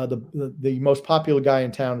Pittsburgh, the most popular guy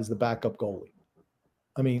in town is the backup goalie.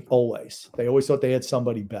 Always. They always thought they had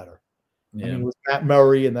somebody better. Yeah. It was Matt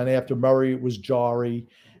Murray, and then after Murray, it was Jarry.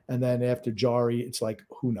 And then after Jarry, it's like,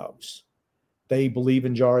 who knows? They believe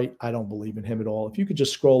in Jarry. I don't believe in him at all. If you could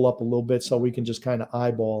just scroll up a little bit so we can just kind of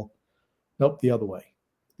eyeball. Nope, the other way.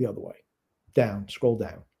 Down, scroll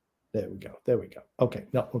down. There we go. Okay,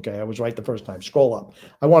 no, okay, I was right the first time. Scroll up.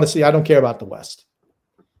 I want to see, I don't care about the West.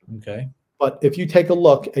 Okay. But if you take a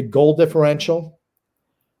look at goal differential,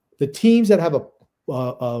 the teams that have a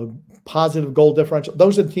positive goal differential,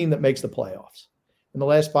 those are the team that makes the playoffs. In the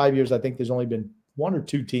last 5 years, I think there's only been 1 or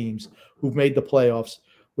 2 teams who've made the playoffs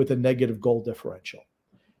with a negative goal differential.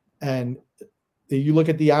 And you look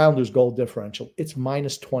at the Islanders' goal differential, it's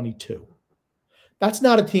minus 22. That's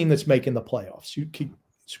not a team that's making the playoffs. You keep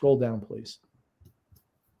scroll down, please.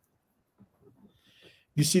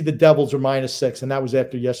 You see the Devils are minus 6, and that was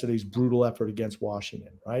after yesterday's brutal effort against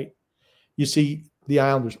Washington, right? You see the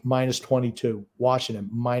Islanders minus 22, Washington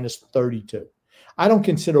minus 32. I don't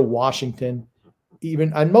consider Washington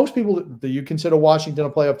even, and most people, do you consider Washington a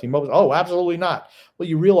playoff team? Oh, absolutely not. Well,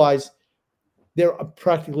 you realize they're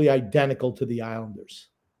practically identical to the Islanders.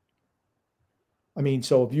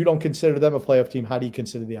 So if you don't consider them a playoff team, how do you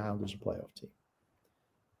consider the Islanders a playoff team?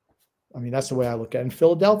 That's the way I look at it. In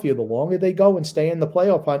Philadelphia, the longer they go and stay in the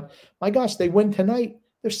playoff hunt, my gosh, they win tonight.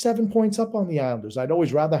 They're 7 points up on the Islanders. I'd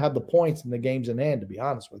always rather have the points than the games in hand, to be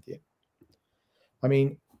honest with you. I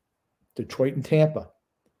mean, Detroit and Tampa.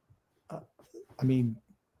 I mean,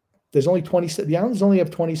 there's only 20. The Islanders only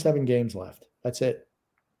have 27 games left. That's it.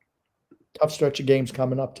 Tough stretch of games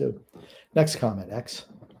coming up too. Next comment, X.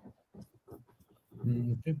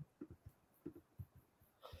 Mm-hmm.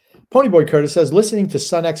 Ponyboy Curtis says, listening to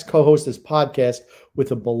Sun X co-host this podcast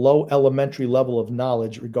with a below elementary level of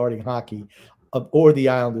knowledge regarding hockey or the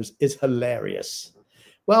Islanders is hilarious.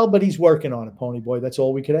 Well, but he's working on it, Ponyboy. That's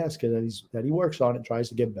all we could ask. That he works on it, tries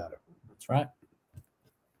to get better. That's right.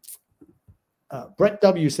 Brett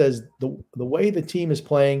W. says, the way the team is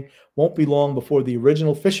playing won't be long before the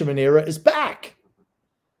original Fisherman era is back.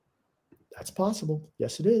 That's possible.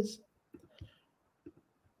 Yes, it is.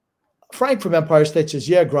 Frank from Empire State says,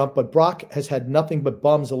 yeah, Grump, but Brock has had nothing but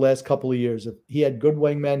bums the last couple of years. If he had good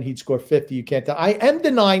wingmen, he'd score 50. You can't tell. I am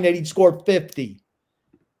denying that he'd score 50.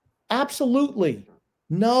 Absolutely.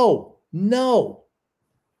 No.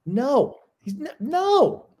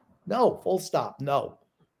 Full stop. No.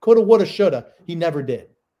 Coulda, woulda, shoulda. He never did.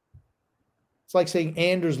 It's like saying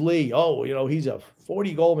Anders Lee. Oh, he's a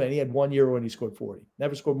 40 goal man. He had 1 year when he scored 40.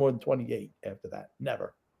 Never scored more than 28 after that.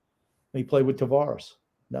 Never. And he played with Tavares.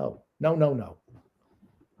 No.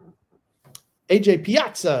 AJ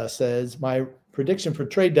Piazza says, my prediction for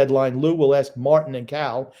trade deadline, Lou will ask Martin and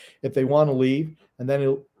Cal if they want to leave, and then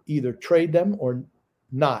he'll either trade them or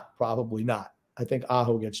not. Probably not. I think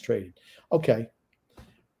Aho gets traded. Okay.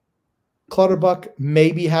 Clutterbuck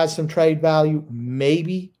maybe has some trade value,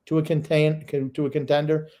 maybe to a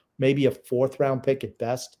contender, maybe a 4th round pick at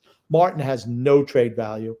best. Martin has no trade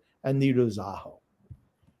value, and neither does Aho.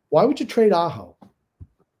 Why would you trade Aho?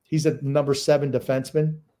 He's a number 7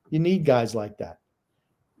 defenseman. You need guys like that.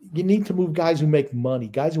 You need to move guys who make money,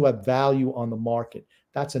 guys who have value on the market.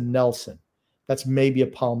 That's a Nelson. That's maybe a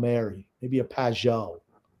Palmieri, maybe a Pajot.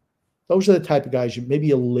 Those are the type of guys,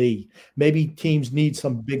 maybe a Lee. Maybe teams need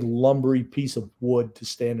some big lumbery piece of wood to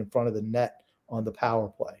stand in front of the net on the power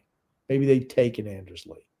play. Maybe they take an Anders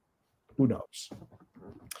Lee. Who knows?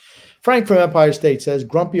 Frank from Empire State says,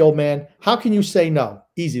 grumpy old man, how can you say no?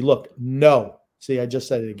 Easy. Look, no. See, I just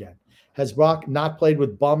said it again. Has Brock not played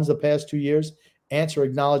with bums the past 2 years? Answer,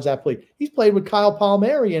 acknowledge that plea. He's played with Kyle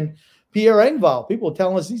Palmieri and Pierre Engvall. People are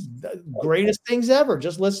telling us he's the greatest things ever.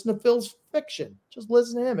 Just listen to Phil's fiction. Just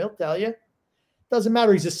listen to him. He'll tell you. Doesn't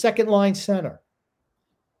matter. He's a second-line center.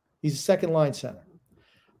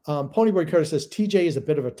 Ponyboy Curtis says, TJ is a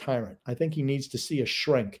bit of a tyrant. I think he needs to see a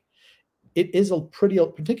shrink. It is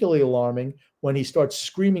particularly alarming when he starts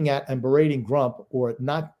screaming at and berating Grump for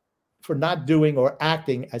not doing or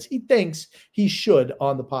acting as he thinks he should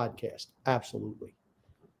on the podcast. Absolutely.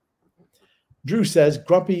 Drew says,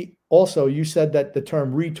 Grumpy, also, you said that the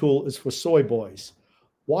term retool is for soy boys.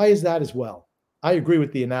 Why is that as well? I agree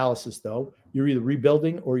with the analysis, though. You're either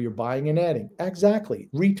rebuilding or you're buying and adding. Exactly.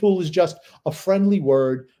 Retool is just a friendly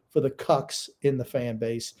word for the cucks in the fan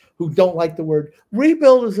base who don't like the word.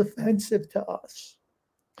 Rebuild is offensive to us.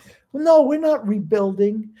 Well, no, we're not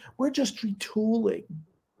rebuilding. We're just retooling.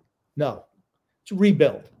 No, it's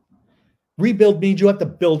rebuild. Rebuild means you have to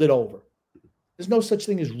build it over. There's no such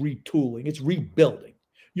thing as retooling. It's rebuilding.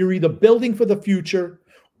 You're either building for the future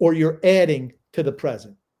or you're adding to the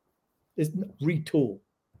present. It's retool.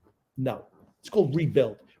 No, it's called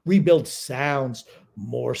rebuild. Rebuild sounds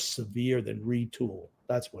more severe than retool.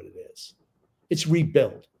 That's what it is. It's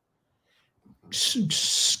rebuild.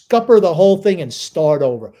 Scupper the whole thing and start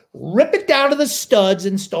over. Rip it down to the studs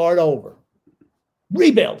and start over.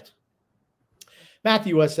 Rebuild.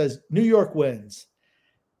 Matthew S. says, New York wins.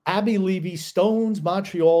 Abby Levy stones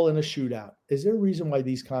Montreal in a shootout. Is there a reason why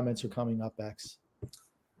these comments are coming up, X?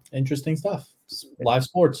 Interesting stuff. Live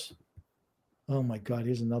sports. Oh, my God.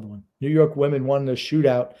 Here's another one. New York women won the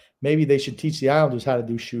shootout. Maybe they should teach the Islanders how to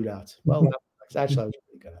do shootouts. Well, actually, I was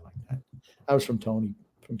really good. I like that. That was from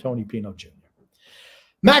Tony Pino Jr.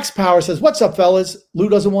 Max Power says, what's up, fellas? Lou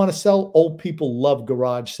doesn't want to sell. Old people love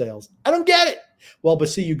garage sales. I don't get it. Well, but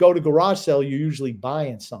see, you go to garage sale, you're usually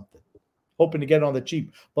buying something, hoping to get it on the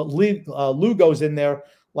cheap. But Lou goes in there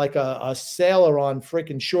like a sailor on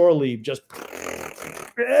freaking shore leave, just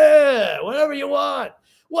whatever you want.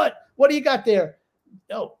 What do you got there?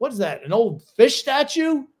 Oh, what is that? An old fish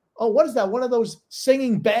statue? Oh, what is that? One of those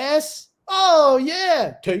singing bass? Oh,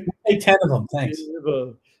 yeah. Take 10 of them. Thanks.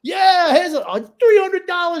 Yeah, here's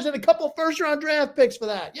 $300 and a couple of first-round draft picks for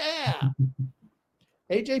that. Yeah.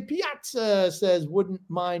 AJ Piazza says, wouldn't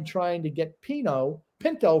mind trying to get Pinto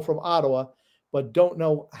from Ottawa, but don't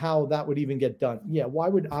know how that would even get done. Yeah, why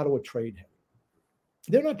would Ottawa trade him?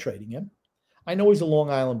 They're not trading him. I know he's a Long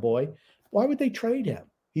Island boy. Why would they trade him?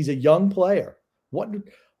 He's a young player. What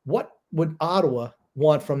would Ottawa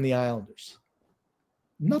want from the Islanders?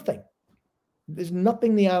 Nothing. There's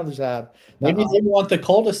nothing the Islanders have. Maybe they want the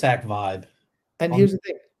cul-de-sac vibe. And here's the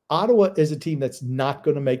thing. Ottawa is a team that's not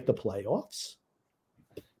going to make the playoffs.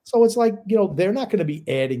 So it's like, they're not going to be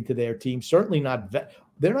adding to their team. Certainly not.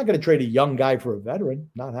 They're not going to trade a young guy for a veteran.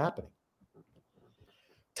 Not happening.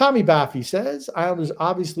 Tommy Baffy says, Islanders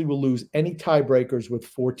obviously will lose any tiebreakers with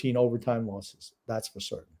 14 overtime losses. That's for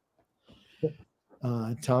certain.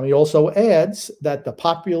 Tommy also adds that the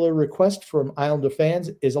popular request from Islander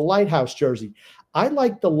fans is a lighthouse jersey. I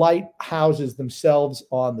like the lighthouses themselves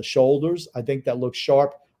on the shoulders. I think that looks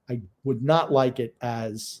sharp. I would not like it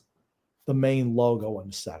as the main logo in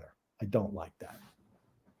the center. I don't like that.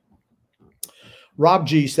 Rob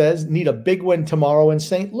G says, need a big win tomorrow in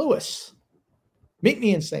St. Louis. Meet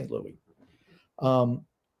me in St. Louis.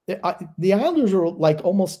 The Islanders are like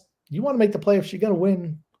almost, you want to make the playoffs, you got to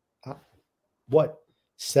win,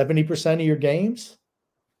 70% of your games?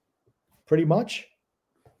 Pretty much.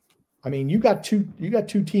 I mean, you got two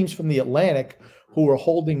teams from the Atlantic who are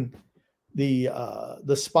holding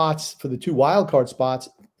the spots for the 2 wild card spots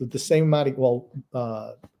with the same amount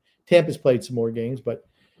of, Tampa's played some more games, but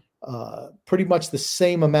pretty much the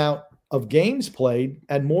same amount of games played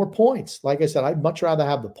and more points. Like I said, I'd much rather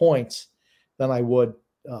have the points than I would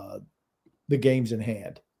the games in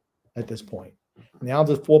hand at this point. Now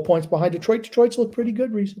they're 4 points behind Detroit. Detroit's looked pretty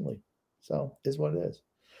good recently. So is what it is.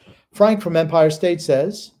 Frank from Empire State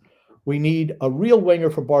says, we need a real winger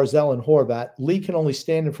for Barzal and Horvat. Lee can only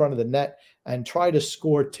stand in front of the net and try to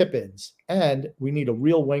score tip-ins. And we need a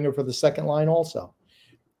real winger for the second line also.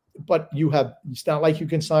 But it's not like you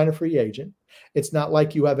can sign a free agent. It's not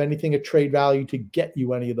like you have anything at trade value to get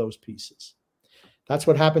you any of those pieces. That's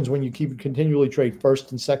what happens when you continually trade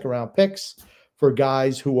first and second round picks for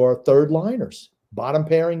guys who are third liners, bottom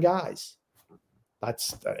pairing guys.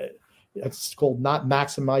 That's called not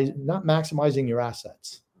maximizing your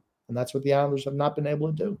assets. And that's what the Islanders have not been able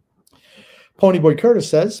to do. Ponyboy Curtis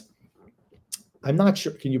says, I'm not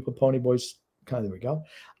sure. Can you put Ponyboy's? There we go.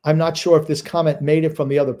 I'm not sure if this comment made it from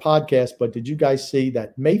the other podcast, but did you guys see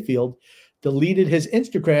that Mayfield deleted his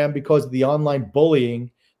Instagram because of the online bullying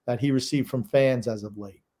that he received from fans as of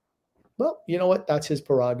late? Well, you know what? That's his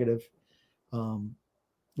prerogative.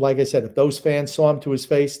 Like I said, if those fans saw him to his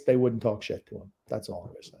face, they wouldn't talk shit to him. That's all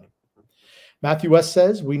I'm going to say. Matthew West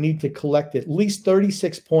says we need to collect at least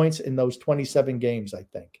 36 points in those 27 games, I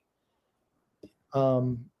think.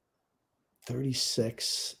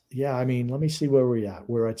 36. Yeah, I mean, let me see where we're at.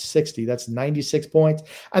 We're at 60. That's 96 points.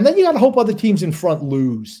 And then you got to hope other teams in front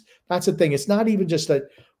lose. That's the thing. It's not even just that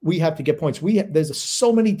we have to get points. There's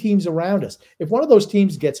so many teams around us. If one of those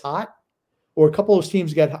teams gets hot or a couple of those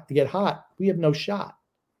teams get hot, we have no shot.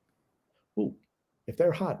 Ooh, if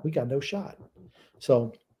they're hot, we got no shot.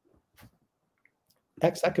 So,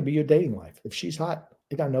 X, that could be your dating life. If she's hot,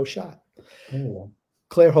 you got no shot. Oh.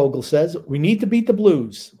 Claire Hogle says, we need to beat the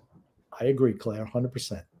Blues. I agree, Claire,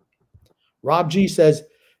 100%. Rob G says,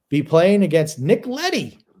 be playing against Nick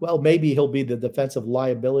Leddy. Well, maybe he'll be the defensive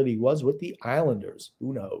liability he was with the Islanders.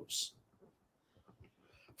 Who knows?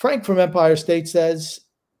 Frank from Empire State says,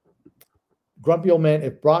 grumpy old man,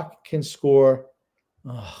 if Brock can score,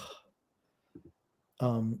 I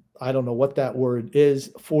don't know what that word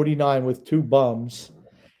is, 49 with 2 bums,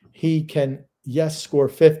 he can, score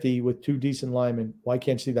 50 with 2 decent linemen. Why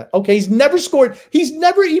can't you see that? Okay, he's never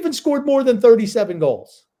even scored more than 37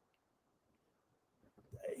 goals.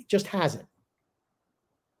 He just hasn't.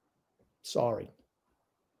 Sorry.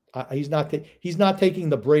 He's not taking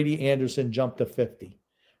the Brady Anderson jump to 50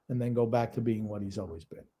 and then go back to being what he's always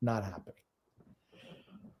been. Not happening.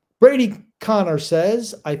 Brady Connor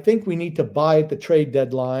says, I think we need to buy at the trade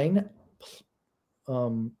deadline.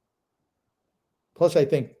 Plus, I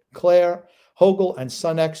think Claire, Hogle, and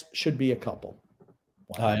Sunex should be a couple.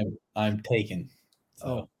 Wow. I'm taken.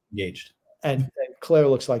 So engaged. And Claire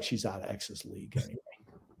looks like she's out of X's league anyway.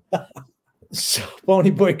 So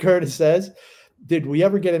Ponyboy Curtis says, did we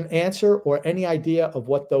ever get an answer or any idea of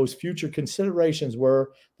what those future considerations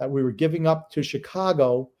were that we were giving up to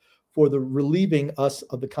Chicago for the relieving us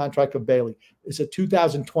of the contract of Bailey? It's a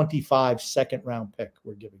 2025 second round pick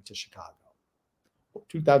we're giving to Chicago.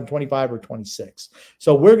 2025 or 26.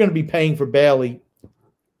 So we're going to be paying for Bailey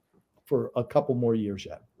for a couple more years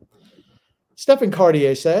yet. Stephen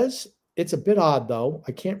Cartier says, it's a bit odd, though.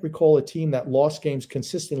 I can't recall a team that lost games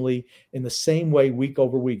consistently in the same way week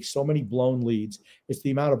over week. So many blown leads. It's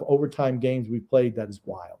the amount of overtime games we played that is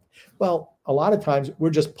wild. Well, a lot of times we're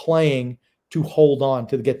just playing to hold on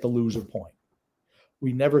to get the loser point.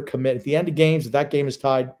 We never commit. At the end of games, if that game is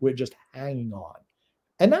tied, we're just hanging on.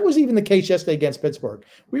 And that was even the case yesterday against Pittsburgh.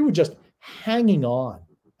 We were just hanging on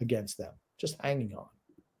against them, just hanging on.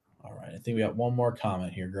 All right. I think we got one more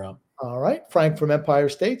comment here, Grump. All right. Frank from Empire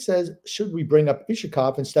State says, should we bring up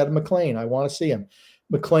Ishikov instead of McLean? I want to see him.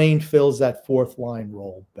 McLean fills that fourth line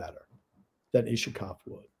role better than Ishikov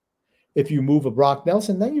would. If you move a Brock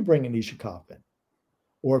Nelson, then you bring an Ishikov in.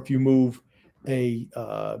 Or if you move a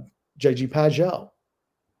J.G. Pajot.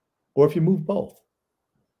 Or if you move both.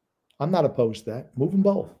 I'm not opposed to that. Move them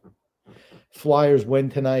both. Flyers win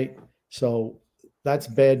tonight. So that's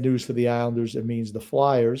bad news for the Islanders. It means the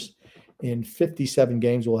Flyers in 57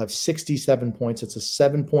 games will have 67 points. It's a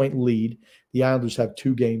 7-point lead. The Islanders have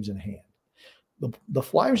 2 games in hand. The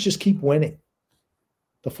Flyers just keep winning.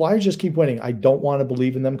 The Flyers just keep winning. I don't want to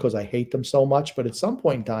believe in them because I hate them so much. But at some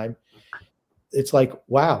point in time, it's like,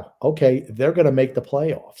 wow, okay, they're going to make the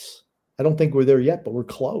playoffs. I don't think we're there yet, but we're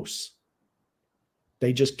close.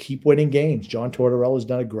 They just keep winning games. John Tortorella has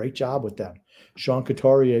done a great job with them. Sean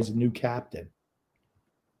Couturier is a new captain.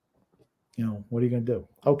 You know, what are you going to do?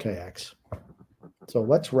 Okay, X. So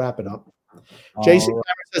let's wrap it up. Jason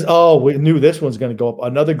says, oh, we knew this one's going to go up.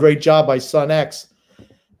 Another great job by Son X.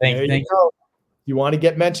 Thank you. You want to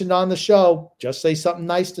get mentioned on the show, just say something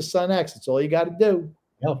nice to Son X. That's all you got to do.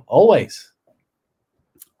 Yep, always.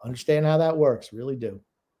 Understand how that works. Really do.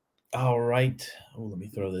 All right. Oh, let me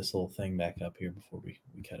throw this little thing back up here before we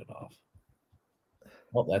cut it off.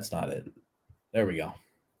 Oh, that's not it. There we go.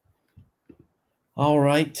 All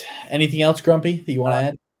right. Anything else, Grumpy, that you want to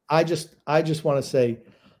add? I just want to say,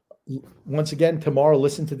 once again, tomorrow,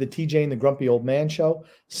 listen to the TJ and the Grumpy Old Man show.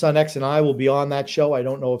 Son X and I will be on that show. I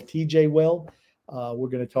don't know if TJ will. We're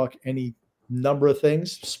going to talk any number of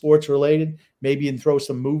things, sports related, maybe and throw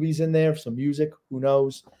some movies in there, some music. Who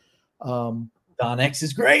knows? Don X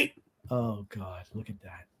is great. Oh God, look at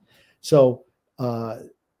that. So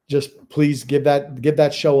just please give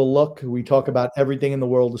that show a look. We talk about everything in the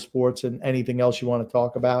world of sports and anything else you want to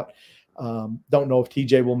talk about. Don't know if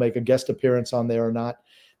TJ will make a guest appearance on there or not.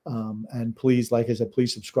 And please, like I said,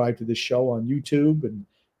 please subscribe to this show on YouTube, and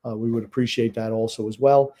we would appreciate that also as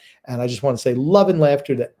well. And I just want to say love and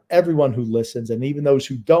laughter to everyone who listens, and even those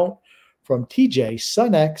who don't, from TJ,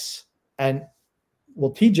 Son X, and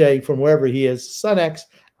TJ from wherever he is, Son X,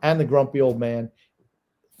 and the Grumpy Old Man.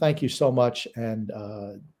 Thank you so much. And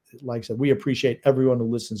like I said, we appreciate everyone who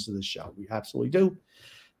listens to this show. We absolutely do.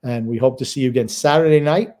 And we hope to see you again Saturday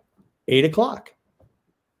night, 8:00.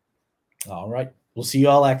 All right. We'll see you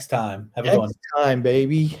all next time. Have a good one. Next time,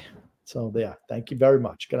 baby. So, yeah, thank you very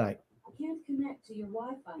much. Good night. I can't connect to your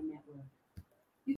Wi-Fi network.